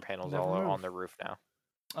solar panels Never all on moved. their roof now.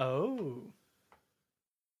 Oh,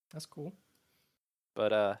 that's cool.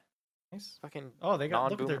 But Nice. fucking Oh, they got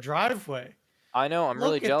look at their non-boomer. driveway. I know. I'm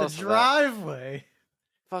really Look at the jealous of that. driveway.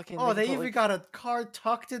 Fucking. Oh, they can put, even like, got a car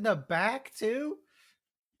tucked in the back too.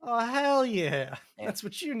 Oh hell yeah! Man. That's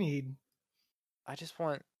what you need. I just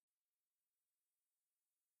want.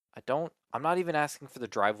 I'm not even asking for the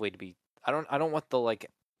driveway to be. I don't want the like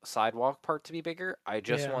sidewalk part to be bigger. I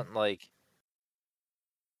just Yeah. want like.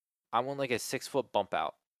 I want like a 6-foot bump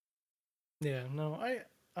out. Yeah, no,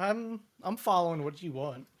 I'm following what you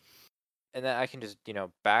want. And then I can just,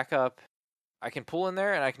 back up. I can pull in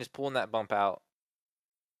there and I can just pull in that bump out.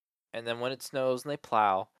 And then when it snows and they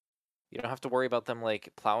plow, you don't have to worry about them like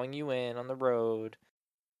plowing you in on the road.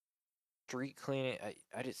 Street cleaning.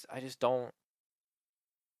 I just don't.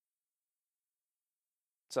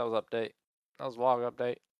 Sales update. That was vlog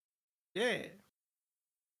update. Yeah.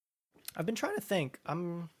 I've been trying to think. I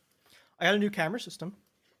got a new camera system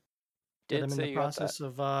that Did I'm in say the you got that. process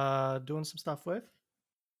of doing some stuff with.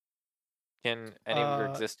 Can any of your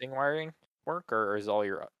existing wiring work, or is all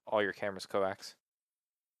your cameras coax?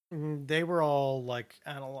 They were all like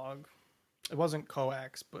analog. It wasn't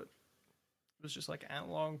coax, but it was just like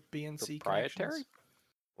analog BNC Proprietary? connections.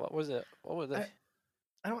 What was it? What was it?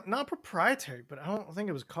 I don't not proprietary, but I don't think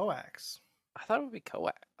it was coax. I thought it would be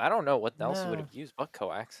coax. I don't know what else you would No. have used but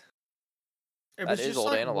coax. It That was is just old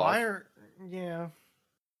like analog. wire. Yeah.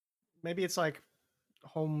 Maybe it's like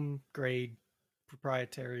home grade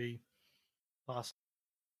proprietary loss.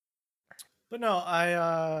 But no,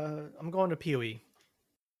 I'm going to PoE.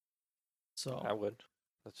 So I would.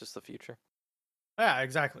 That's just the future. yeah,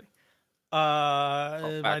 exactly. Back My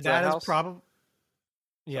to that dad is house? probably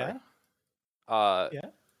yeah. Sorry. Yeah.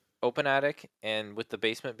 Open attic, and with the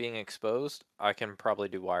basement being exposed, I can probably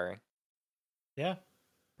do wiring. Yeah.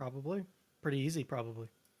 Probably. Pretty easy, probably.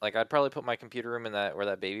 Like I'd probably put my computer room in where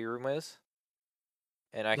that baby room is,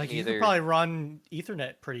 and I Like can you could either probably run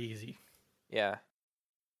Ethernet pretty easy.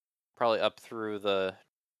 probably up through the.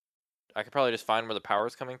 I could probably just find where the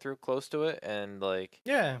power's coming through close to it, and like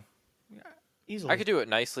Yeah. Easily. I could do it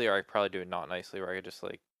nicely, or I could probably do it not nicely, where I could just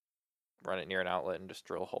like run it near an outlet and just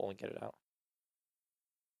drill a hole and get it out.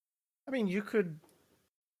 I mean, you could.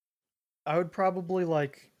 I would probably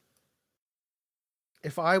like.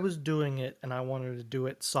 If I was doing it and I wanted to do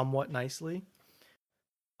it somewhat nicely,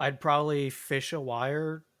 I'd probably fish a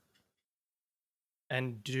wire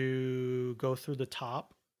and go through the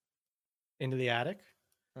top into the attic.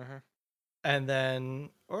 Mm-hmm. And then,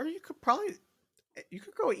 or you could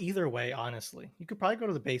go either way, honestly. You could probably go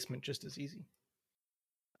to the basement just as easy.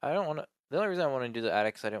 I don't want to. The only reason I want to do the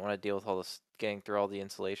attic is I didn't want to deal with all this getting through all the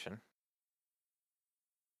insulation.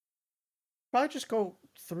 Probably just go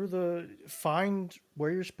through find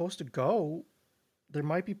where you're supposed to go. There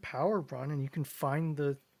might be power run and you can find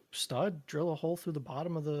the stud, drill a hole through the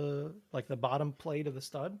bottom of the bottom plate of the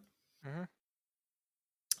stud. Mm-hmm.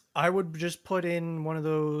 I would just put in one of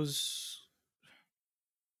those.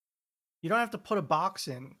 You don't have to put a box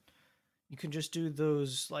in. You can just do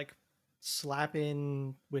those like slap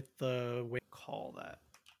in with the what do you call that,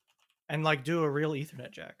 and like do a real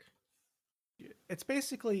Ethernet jack. It's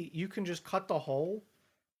basically you can just cut the hole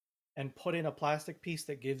and put in a plastic piece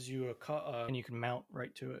that gives you a cut, and you can mount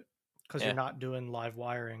right to it because you're not doing live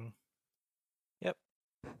wiring. Yep.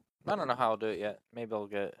 I don't know how I'll do it yet. Maybe I'll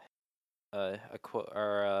get a quote,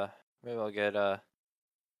 or maybe I'll get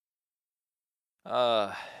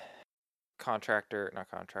not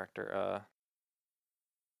contractor.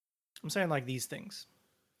 I'm saying like these things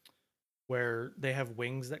where they have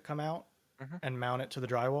wings that come out Mhm. and mount it to the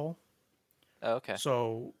drywall. Oh, okay.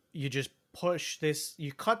 So you just push this,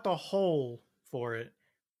 you cut the hole for it,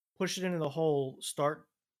 push it into the hole, start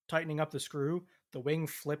tightening up the screw. The wing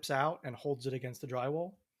flips out and holds it against the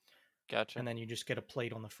drywall, Gotcha. and then you just get a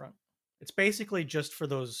plate on the front. It's basically just for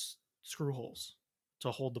those screw holes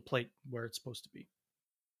to hold the plate where it's supposed to be.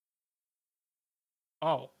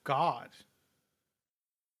 Oh God.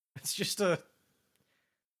 It's just a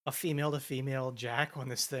female to female jack on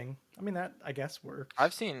this thing. I mean that I guess works.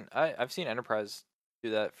 I've seen Enterprise do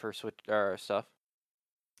that for Switch stuff.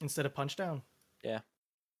 Instead of punch down. Yeah.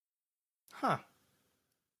 Huh.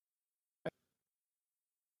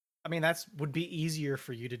 I mean that's would be easier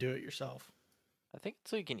for you to do it yourself. I think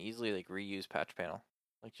so you can easily like reuse patch panel.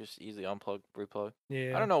 Like just easily unplug, replug.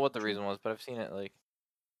 Yeah. I don't know what the true. reason was, but I've seen it like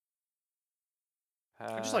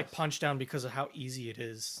I just like pass. punch down because of how easy it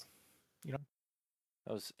is.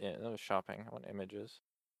 That was shopping. I want images.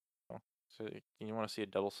 Oh, so you want to see a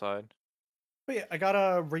double side? But yeah, I got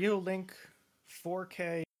a Reolink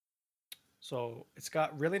 4K. So it's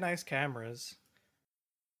got really nice cameras.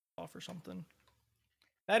 Off or something.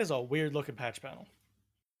 That is a weird looking patch panel.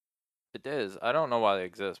 It is. I don't know why they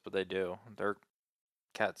exist, but they do. They're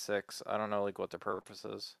Cat 6. I don't know like what their purpose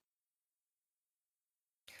is.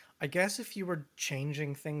 I guess if you were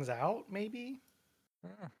changing things out, maybe,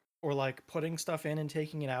 Hmm. or like putting stuff in and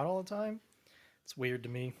taking it out all the time, it's weird to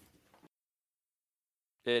me.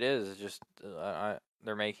 It is just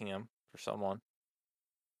they're making them for someone.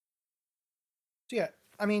 So yeah,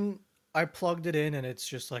 I mean, I plugged it in and it's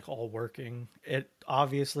just like all working. It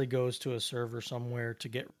obviously goes to a server somewhere to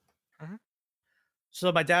get. Mhm.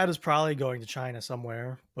 So my dad is probably going to China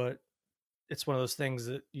somewhere, but it's one of those things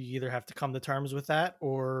that you either have to come to terms with that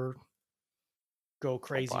or go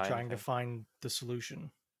crazy buy trying to anything. find the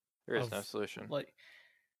solution. There is Of no solution. like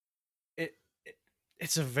it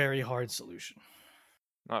it's a very hard solution.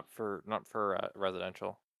 Not for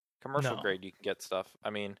residential. Commercial No. grade, you can get stuff. I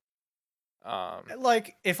mean,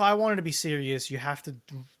 Like if I wanted to be serious, you have to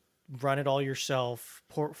run it all yourself,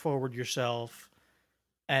 port forward yourself,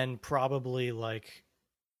 and probably like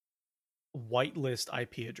whitelist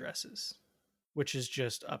IP addresses, which is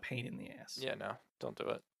just a pain in the ass. yeah, no, don't do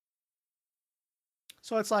it.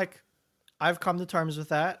 So it's like I've come to terms with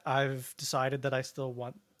that. I've decided that I still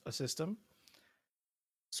want a system.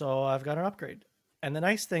 So I've got an upgrade. And the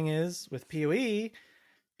nice thing is with PoE,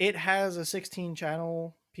 it has a 16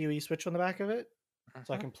 channel PoE switch on the back of it.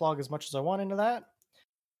 So I Mhm. can plug as much as I want into that.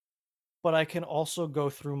 But I can also go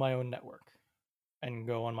through my own network and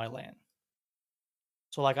go on my LAN.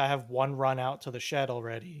 So like I have one run out to the shed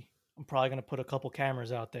already. I'm probably going to put a couple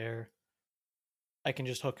cameras out there. I can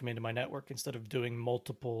just hook them into my network instead of doing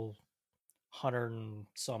multiple 100 and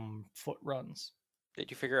some foot runs. Did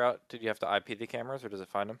you figure out? Did you have to IP the cameras, or does it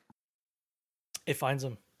find them? It finds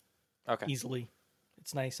them Okay, easily.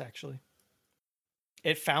 It's nice actually.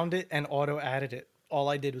 It found it and auto added it. All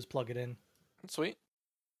I did was plug it in. sweet.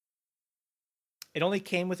 It only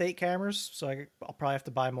came with 8 cameras, so I'll probably have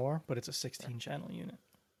to buy more, but it's a 16 channel unit.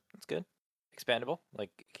 That's good. Expandable.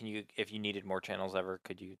 Like, can you, if you needed more channels ever,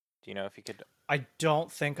 could you? Do you know if you could? I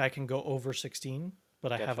don't think I can go over 16,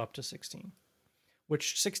 but I have Gotcha. up to 16,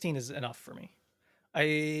 which 16 is enough for me.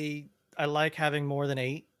 I like having more than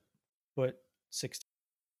 8, but 16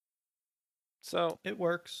 So, it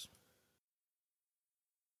works.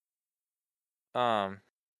 I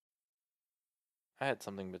had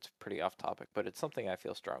something that's pretty off topic, but it's something I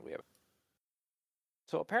feel strongly about.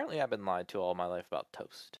 So apparently, I've been lied to all my life about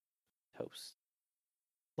toast. Toast.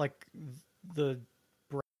 Like the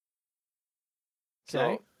So,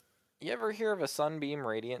 okay. you ever hear of a Sunbeam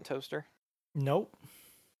Radiant toaster? Nope.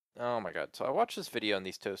 Oh my god! So I watched this video on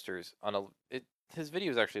these toasters on a. His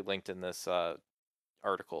video is actually linked in this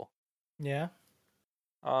article. Yeah.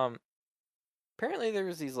 Apparently there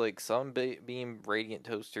was these like Sunbeam Radiant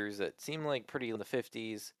toasters that seem like pretty in the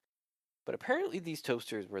 50s, but apparently these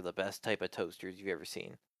toasters were the best type of toasters you've ever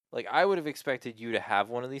seen. Like I would have expected you to have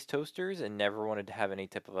one of these toasters and never wanted to have any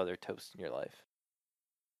type of other toast in your life.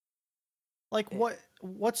 Like It,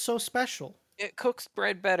 what's so special? it cooks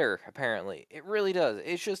bread better, apparently. It really does.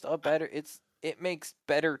 It's just a better it makes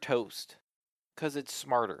better toast cuz it's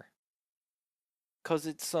smarter. Cuz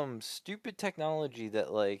it's some stupid technology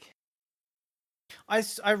that like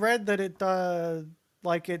I read that it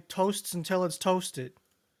like it toasts until it's toasted.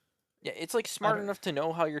 yeah, it's like I smart don't, enough to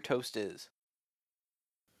know how your toast is.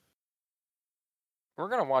 We're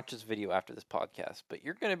gonna watch this video after this podcast, but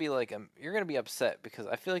you're gonna be like, you're gonna be upset because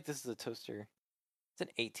I feel like this is a toaster.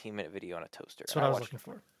 It's an 18-minute video on a toaster. That's what I was looking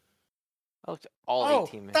for. I looked at all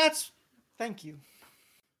 18 minutes. That's... Thank you.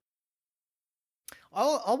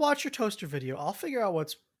 I'll watch your toaster video. I'll figure out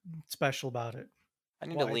what's special about it. I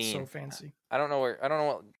need to lean. It's so fancy. I don't know what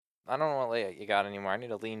layout you got anymore. I need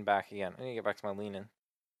to lean back again. I need to get back to my leaning.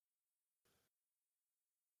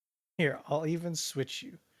 Here, I'll even switch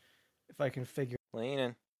you if I can figure.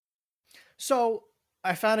 Leaning. So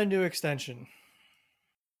I found a new extension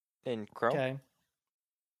In Chrome? Okay.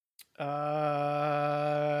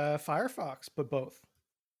 Firefox, but both.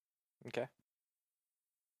 Okay.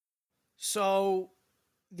 So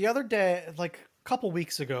the other day, like a couple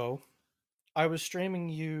weeks ago, I was streaming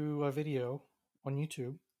you a video on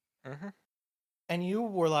YouTube. Mm-hmm. And you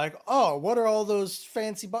were like, oh, what are all those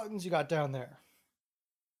fancy buttons you got down there?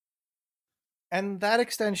 And that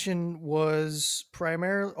extension was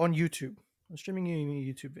primarily on YouTube. I was streaming you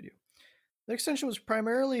a YouTube video. The extension was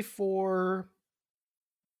primarily for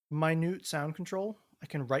minute sound control. I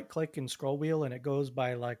can right click and scroll wheel and it goes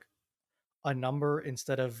by like a number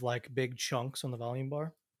instead of like big chunks on the volume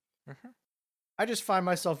bar. Mm-hmm. I just find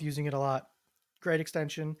myself using it a lot. Great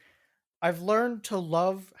extension. I've learned to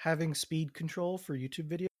love having speed control for YouTube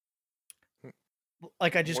videos.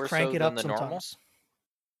 Like I just More crank so it up than the normal? sometimes.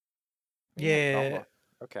 Yeah.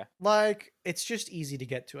 Okay. Like it's just easy to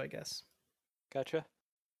get to, I guess. Gotcha.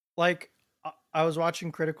 Like I was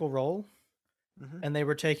watching Critical Role Mm-hmm. and they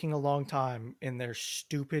were taking a long time in their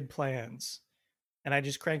stupid plans. And I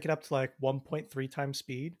just crank it up to like 1.3 times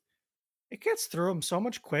speed. It gets through them so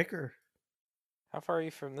much quicker. How far are you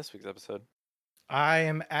from this week's episode? I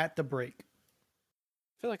am at the break.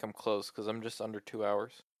 I feel like I'm close because I'm just under 2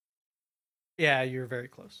 hours. Yeah, you're very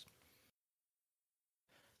close.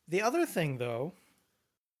 The other thing, though,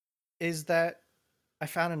 is that I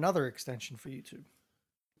found another extension for YouTube.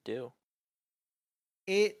 Do.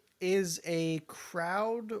 It is a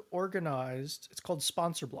crowd organized, it's called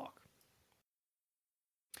Sponsor Block.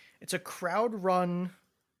 It's a crowd run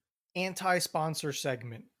anti-sponsor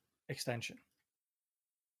segment extension.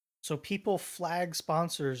 So people flag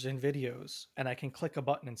sponsors in videos and I can click a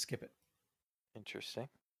button and skip it. Interesting.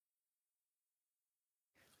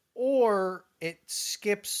 Or it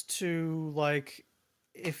skips to like,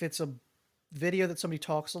 if it's a video that somebody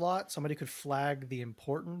talks a lot, somebody could flag the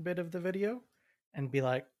important bit of the video and be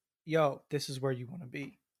like, yo, this is where you want to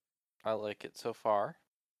be. I like it so far.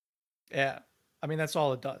 Yeah. I mean, that's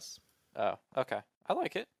all it does. Oh, okay. I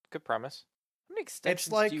like it. Good premise. How many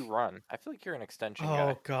extensions like- do you run? I feel like you're an extension Oh,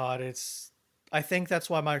 guy. God. I think that's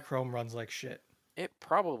why my Chrome runs like shit. It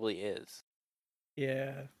probably is.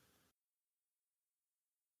 Yeah.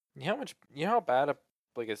 You know how bad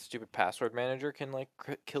a stupid password manager can like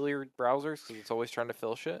kill your browsers because it's always trying to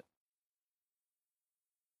fill shit?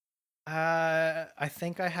 I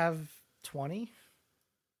think I have 20.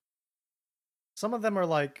 Some of them are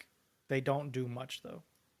like, they don't do much though.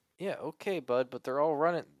 Yeah, okay, bud, but they're all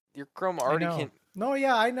running. Your Chrome already I know. can. No,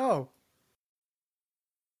 yeah, I know.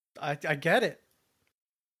 I get it.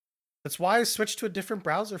 That's why I switched to a different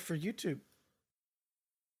browser for YouTube.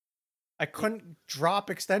 I couldn't drop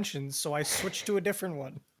extensions, so I switched to a different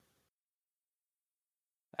one.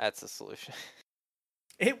 That's a solution.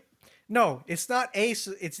 No, it's not it's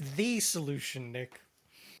the solution, Nick.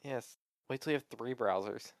 Yes. Wait till you have 3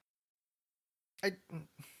 browsers.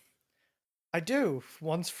 I do.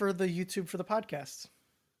 One's for the YouTube for the podcast.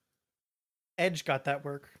 Edge got that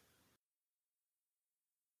work.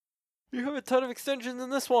 You have a ton of extensions in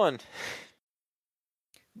this one.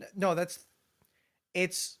 No,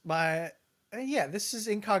 it's my yeah, this is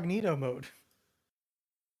incognito mode.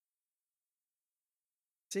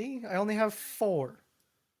 See? I only have 4.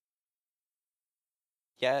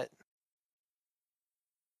 Yet.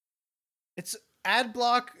 It's ad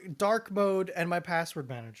block, dark mode, and my password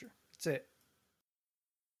manager. That's it.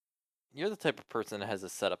 You're the type of person that has a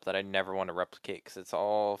setup that I never want to replicate because it's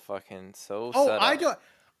all fucking so Oh, set up.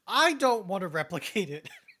 I don't want to replicate it.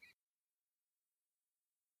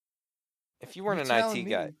 If you weren't You're an telling IT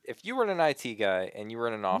guy, me. if you weren't an IT guy and you were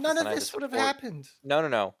in an office, None of and I this just would have report- happened.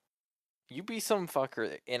 No. You be some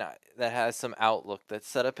fucker that has some Outlook that's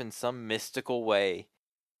set up in some mystical way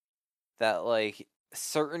that like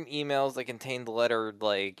certain emails that contain the letter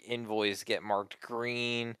like invoice get marked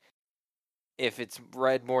green. If it's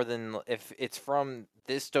if it's from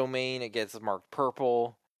this domain, it gets marked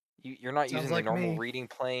purple. You're not Sounds using like the normal me. reading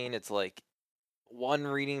plane. It's like one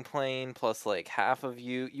reading plane plus like half of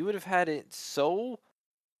you. You would have had it so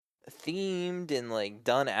themed and like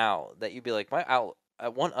done out that you'd be like, my out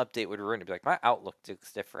one update would ruin it. Be like, my Outlook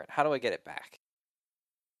looks different. How do I get it back?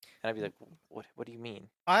 And I'd be like, what do you mean?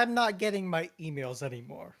 I'm not getting my emails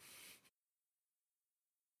anymore.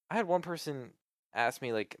 I had one person ask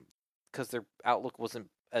me like, because their Outlook wasn't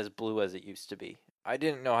as blue as it used to be. I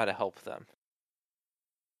didn't know how to help them.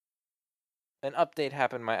 An update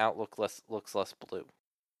happened. My Outlook looks less blue.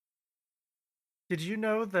 Did you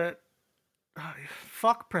know that?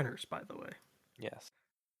 Fuck printers, by the way. Yes.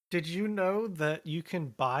 Did you know that you can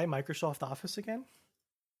buy Microsoft Office again?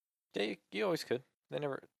 Yeah, you always could. They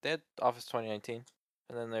had Office 2019,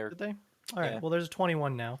 and then Did they? All right. yeah. Well, there's a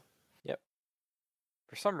 21 now. Yep.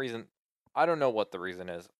 For some reason, I don't know what the reason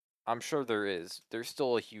is. I'm sure there is. There's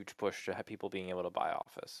still a huge push to have people being able to buy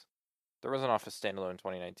Office. There was an Office standalone in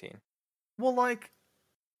 2019. Well, like,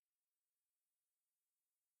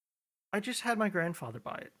 I just had my grandfather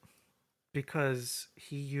buy it because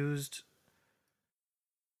he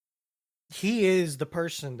is the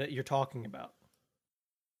person that you're talking about.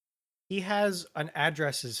 He has an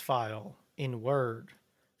addresses file in Word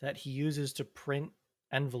that he uses to print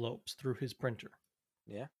envelopes through his printer.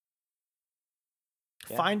 Yeah.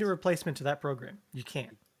 Find a replacement to that program. You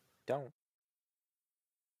can't. Don't.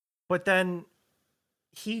 But then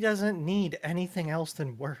he doesn't need anything else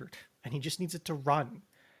than Word, and he just needs it to run.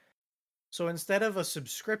 So instead of a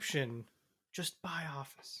subscription, just buy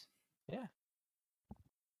Office. Yeah.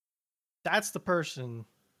 That's the person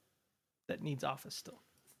that needs Office still.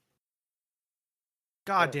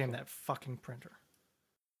 God damn that fucking printer.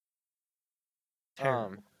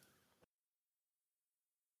 Terrible.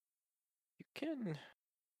 You can,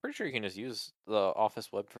 pretty sure you can just use the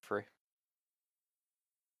Office web for free.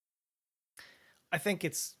 I think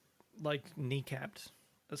it's like kneecapped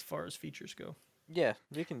as far as features go. Yeah,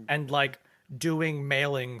 you can. And like doing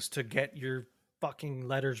mailings to get your fucking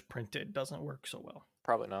letters printed doesn't work so well.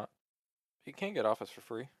 Probably not. You can get Office for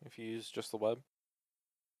free if you use just the web.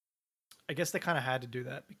 I guess they kind of had to do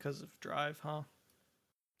that because of Drive, huh?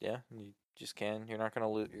 Yeah, you just can. You're not gonna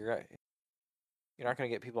lose. You're right. You're not gonna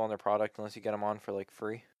get people on their product unless you get them on for like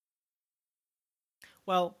free.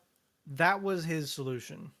 Well, that was his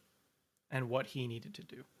solution, and what he needed to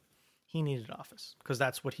do. He needed Office because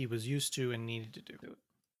that's what he was used to and needed to do.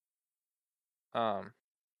 Yeah,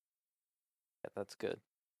 that's good.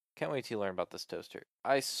 Can't wait to learn about this toaster.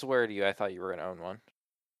 I swear to you, I thought you were gonna own one.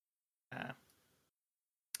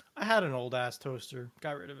 I had an old ass toaster.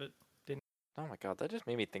 Got rid of it. Didn't. Oh my god, that just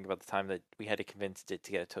made me think about the time that we had to convince Dit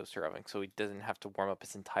to get a toaster oven so he doesn't have to warm up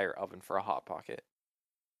his entire oven for a Hot Pocket.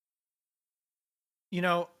 You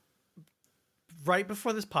know, right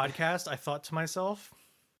before this podcast, I thought to myself,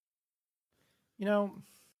 you know,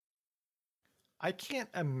 I can't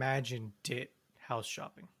imagine Dit house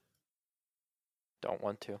shopping. Don't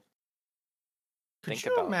want to. Could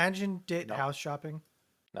you imagine Dit house shopping?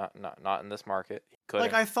 Not in this market.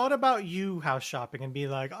 Like, I thought about you house shopping and be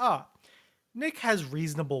like, Nick has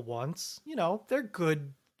reasonable wants. You know, they're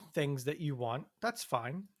good things that you want. That's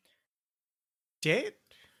fine. Dit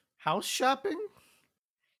house shopping?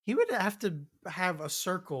 He would have to have a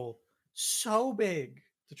circle so big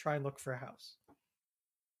to try and look for a house.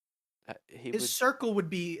 His circle would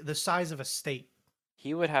be the size of a state.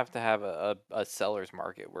 He would have to have a seller's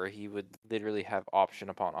market where he would literally have option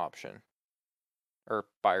upon option. Or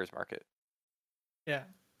buyer's market. Yeah.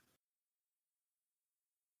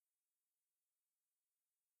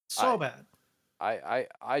 So bad.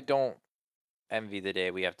 I don't envy the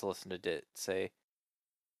day we have to listen to Dit say,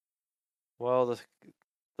 well,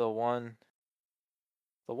 the one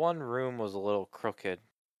room was a little crooked.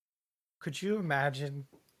 Could you imagine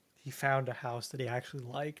he found a house that he actually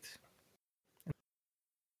liked?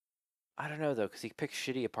 I don't know though, because he picks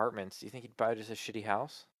shitty apartments. Do you think he'd buy just a shitty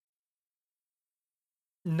house?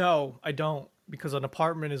 No, I don't, because an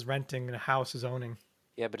apartment is renting and a house is owning.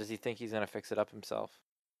 Yeah, but does he think he's gonna fix it up himself?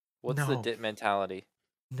 What's the Dit mentality?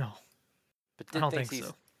 No, but Dit I don't think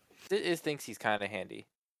so. Dit thinks he's kind of handy.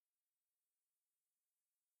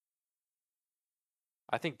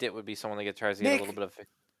 I think Dit would be someone that tries to get a little bit of,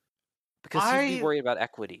 because he'd be worried about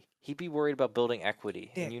equity. He'd be worried about building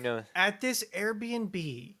equity, Nick, and you know, at this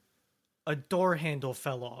Airbnb, a door handle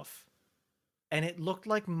fell off, and it looked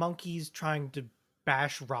like monkeys trying to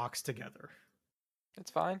bash rocks together.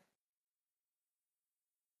 It's fine.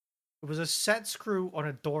 It was a set screw on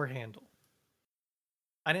a door handle.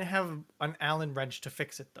 I didn't have an Allen wrench to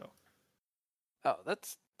fix it though. Oh,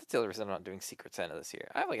 that's the other reason I'm not doing Secret Santa this year.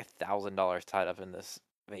 I have like $1,000 tied up in this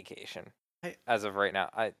vacation. As of right now,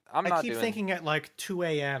 I keep thinking at like 2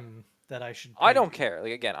 a.m. that I should. I don't care.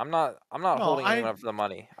 Like again, I'm not holding anyone up for the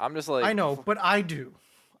money. I'm just like, I know, but I do.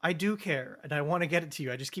 I do care, and I want to get it to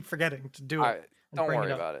you. I just keep forgetting to do it. Don't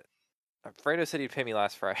worry about it. Fredo said he'd pay me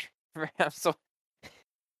last Friday. I'm so.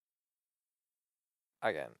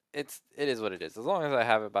 again, it is what it is. As long as I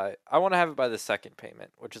have it I want to have it by the second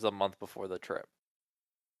payment, which is a month before the trip,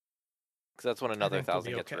 because that's when I another think you'll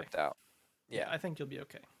 1,000 be gets okay. ripped out. Yeah, Yeah, I think you'll be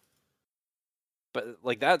okay. but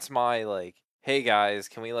like that's my like, hey guys,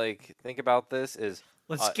 can we like think about this?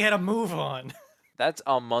 Let's get a move on. That's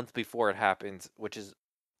a month before it happens, which is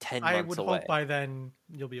 10 I months would hope away. by then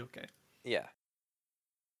you'll be okay. Yeah,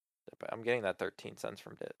 but I'm getting that 13 cents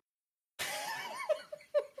from Dit.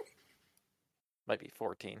 Might be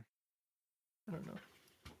 14. I don't know.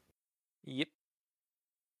 Yep.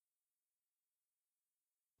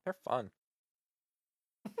 They're fun.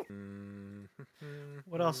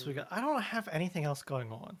 What else we got? I don't have anything else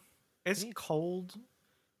going on. It's cold,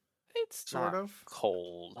 It's sort not of.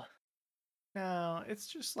 cold. No, it's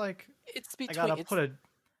just like It's I between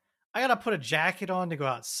gotta put a jacket on to go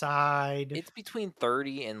outside. it's between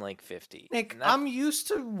 30 and like 50. Nick, And that I'm used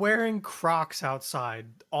to wearing Crocs outside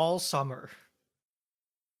all summer.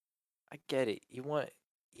 I get it. You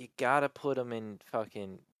gotta put them in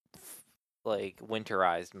fucking like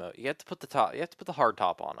winterized mode. You have to put the hard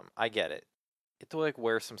top on them. I get it. You have to like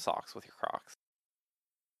wear some socks with your Crocs.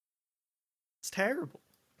 It's terrible.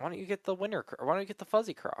 Why don't you get the why don't you get the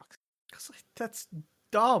fuzzy Crocs? Cause that's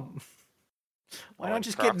dumb. Why Oh, not and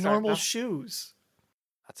just get Crocs aren't normal dumb? shoes?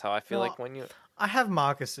 That's how I feel No, like when you I have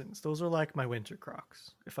moccasins. Those are like my winter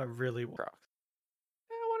Crocs. If I really want. Crocs.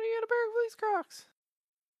 Yeah, why don't you get a pair of these Crocs?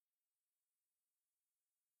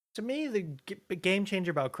 To me, the game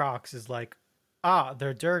changer about Crocs is like,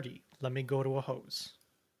 they're dirty. Let me go to a hose.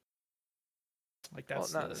 Like Well,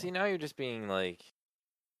 that's now see now you're just being like,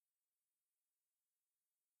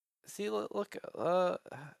 see look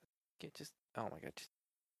get just oh my god, just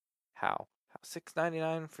how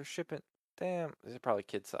 6.99 for shipping? Damn, these are probably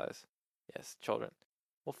kid size. Yes, children.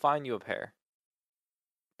 We'll find you a pair.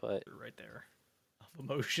 But right there of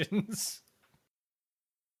emotions.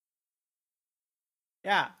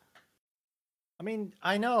 Yeah. I mean,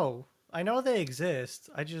 I know they exist.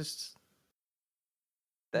 I just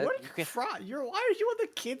that what you can. You're why are you on the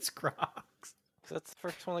kids' Crocs? That's the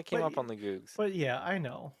first one that came up on the Googs. But yeah, I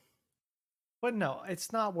know. But no,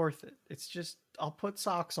 it's not worth it. It's just I'll put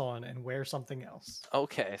socks on and wear something else.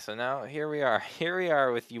 Okay, so now here we are. Here we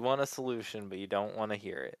are with you want a solution, but you don't want to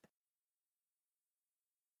hear it.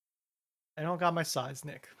 I don't got my size,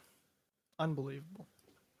 Nick. Unbelievable.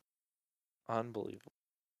 Unbelievable.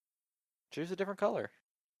 Choose a different color.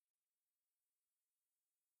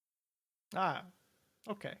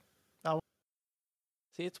 Okay.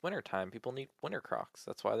 See, it's winter time. People need winter Crocs.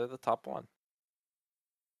 That's why they're the top one.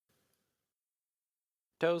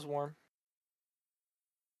 Toes warm.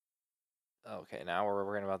 Okay, now we're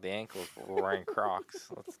worrying about the ankles, but we're wearing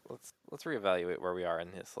Crocs. Let's reevaluate where we are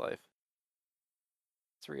in this life.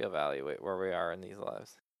 Let's reevaluate where we are in these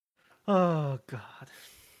lives. Oh God,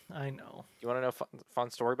 I know. You want to know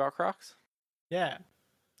fun story about Crocs? Yeah,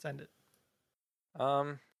 send it.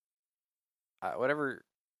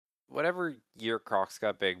 Whatever year Crocs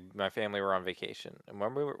got big, my family were on vacation, and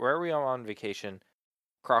when where we were on vacation,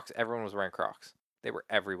 Crocs, everyone was wearing Crocs. They were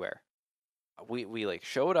everywhere. We like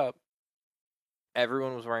showed up.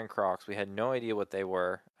 Everyone was wearing Crocs. We had no idea what they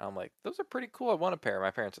were. I'm like, those are pretty cool. I want a pair.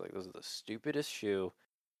 My parents are like, those are the stupidest shoe.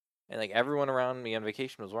 And like everyone around me on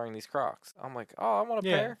vacation was wearing these Crocs. I'm like, oh, I want a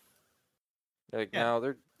pair. They're like,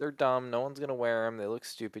 no, they're dumb. No one's gonna wear them. They look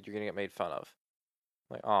stupid. You're gonna get made fun of.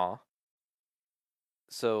 I'm like, aw.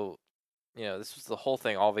 So, this was the whole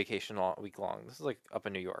thing, all vacation week long. This is like up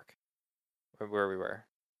in New York, where we were.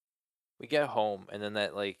 We get home, and then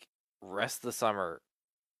that like rest of the summer,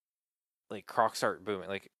 like Crocs start booming.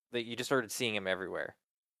 Like you just started seeing them everywhere.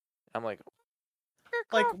 I'm like,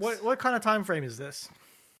 like what kind of time frame is this?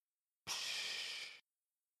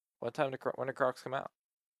 When did Crocs come out?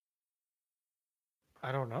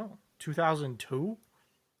 I don't know. 2002,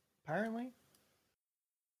 apparently.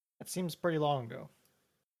 That seems pretty long ago.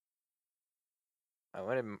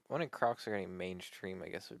 When did Crocs are getting mainstream? I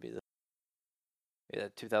guess would be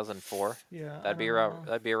that 2004. Yeah, that'd be around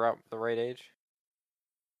the right age.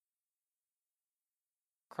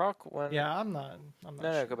 Croc when? Yeah, I'm not.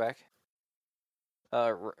 No, sure. go back.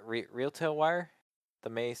 Real Tail Wire, the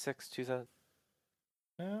May 6, 2000.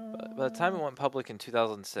 By the time it went public in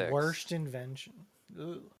 2006. Worst invention.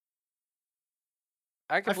 Ugh.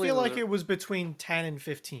 I feel like it was between 10 and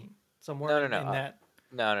 15. Somewhere in that.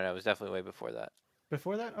 No. It was definitely way before that.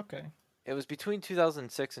 Before that? Okay. It was between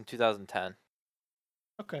 2006 and 2010.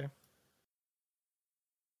 Okay.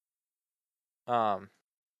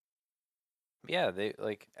 Yeah, they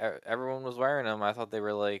like everyone was wearing them. I thought they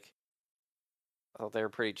were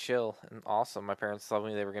pretty chill and awesome. My parents told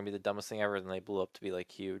me they were gonna be the dumbest thing ever, and they blew up to be like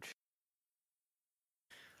huge.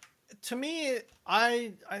 to me,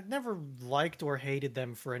 I never liked or hated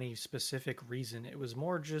them for any specific reason. It was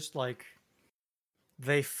more just like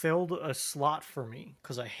they filled a slot for me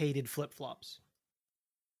because I hated flip flops,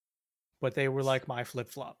 but they were like my flip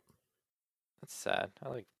flop. That's sad. I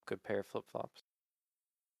like a good pair of flip flops.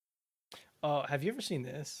 Oh, have you ever seen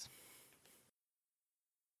this?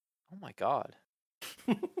 Oh my god.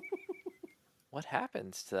 What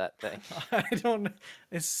happens to that thing? I don't know.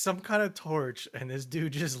 It's some kind of torch, and this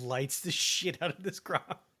dude just lights the shit out of this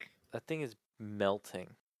croc. That thing is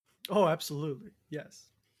melting. Oh, absolutely. Yes.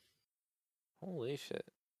 Holy shit.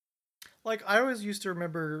 Like, I always used to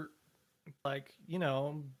remember, like,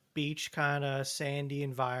 beach kind of sandy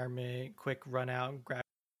environment, quick run out and grab.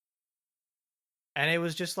 And it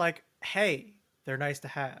was just like, hey, they're nice to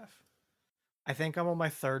have. I think I'm on my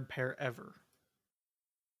third pair ever.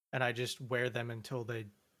 And I just wear them until they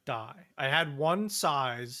die. I had one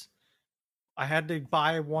size. I had to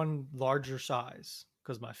buy one larger size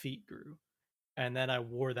because my feet grew. And then I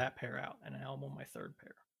wore that pair out. And now I'm on my third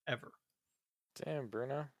pair ever. Damn,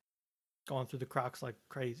 Bruno. Going through the Crocs like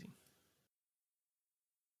crazy.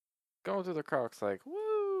 Going through the Crocs like,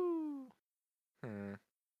 woo!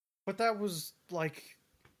 But that was like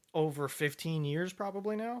over 15 years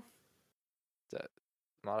probably now. That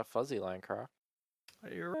not a fuzzy line Croc.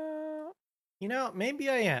 Maybe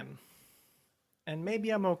I am. And maybe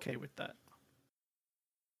I'm okay with that.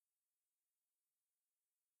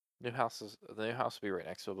 The new house will be right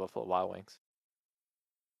next to a Buffalo Wild Wings.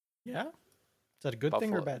 Yeah? Is that a good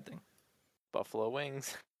thing or a bad thing? Buffalo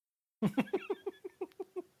Wings. It's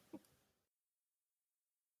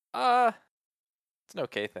an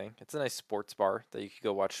okay thing. It's a nice sports bar that you could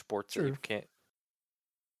go watch sports that you can't.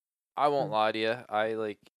 I won't lie to you. I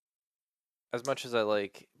like, as much as I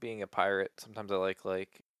like being a pirate, sometimes I like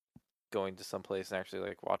going to some place and actually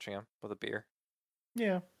like watching them with a beer.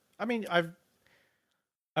 Yeah. I mean, I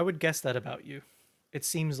would guess that about you. It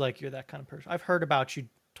seems like you're that kind of person. I've heard about you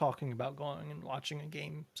talking about going and watching a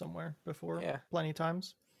game somewhere before. Yeah. Plenty of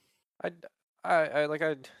times. I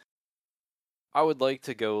would like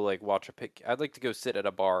to go like watch a pick. I'd like to go sit at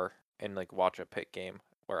a bar and like watch a pick game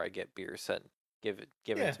where I get beer sent given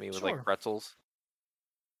it to me with like pretzels.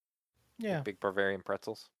 Yeah. Like big Bavarian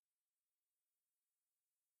pretzels.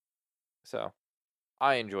 So,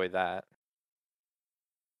 I enjoy that.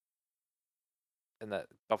 And that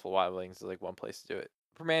Buffalo Wild Wings is like one place to do it.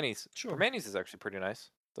 Permanis. Sure. Permanis is actually pretty nice.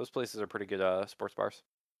 Those places are pretty good sports bars.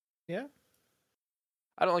 Yeah.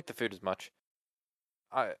 I don't like the food as much.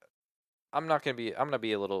 I'm gonna be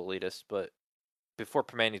a little elitist, but before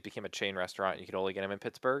Permanis became a chain restaurant, you could only get them in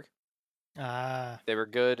Pittsburgh. They were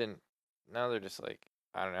good, and now they're just like,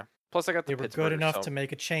 I don't know. Plus, I got the Pittsburgh. They were good enough to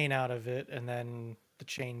make a chain out of it, and then the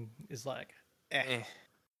chain is like,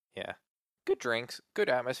 Yeah, good drinks, good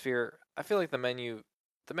atmosphere. I feel like the menu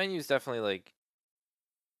is definitely like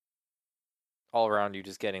all around you,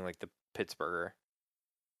 just getting like the Pittsburgher.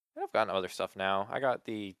 And I've gotten other stuff now. I got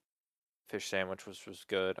the fish sandwich, which was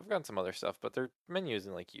good. I've gotten some other stuff, but their menu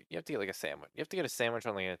isn't like you have to get like a sandwich. You have to get a sandwich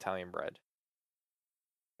on like an Italian bread.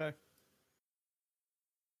 Okay.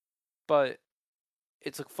 But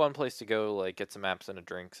it's a fun place to go, like get some apps and a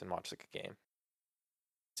drinks and watch like a game.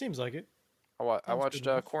 Seems like it. I watched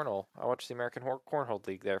cornhole. I watched the American Cornhole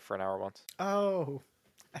League there for an hour once. Oh,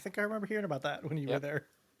 I think I remember hearing about that when you were there.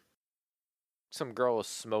 Some girl was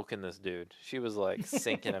smoking this dude. She was like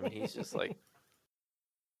sinking him, and he's just like,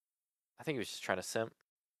 I think he was just trying to simp.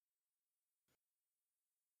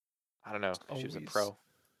 I don't know. She was a pro.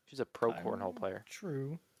 She's a pro cornhole player.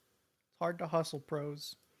 True. It's hard to hustle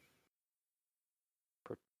pros.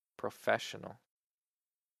 Professional.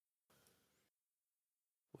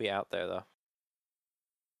 We out there though.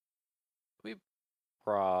 We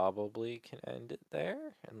probably can end it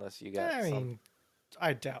there unless you got some.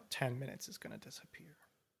 I doubt 10 minutes is going to disappear.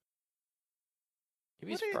 You'd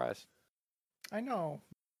be surprised. I know.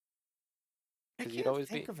 I can't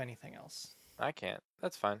think of anything else. I can't.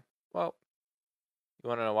 That's fine. Well, you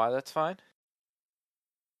want to know why that's fine?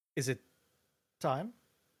 Is it time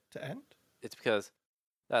to end? It's because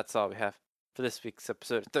that's all we have for this week's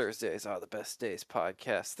episode of Thursdays Are the Best Days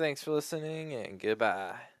podcast. Thanks for listening and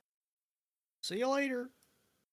goodbye. See you later.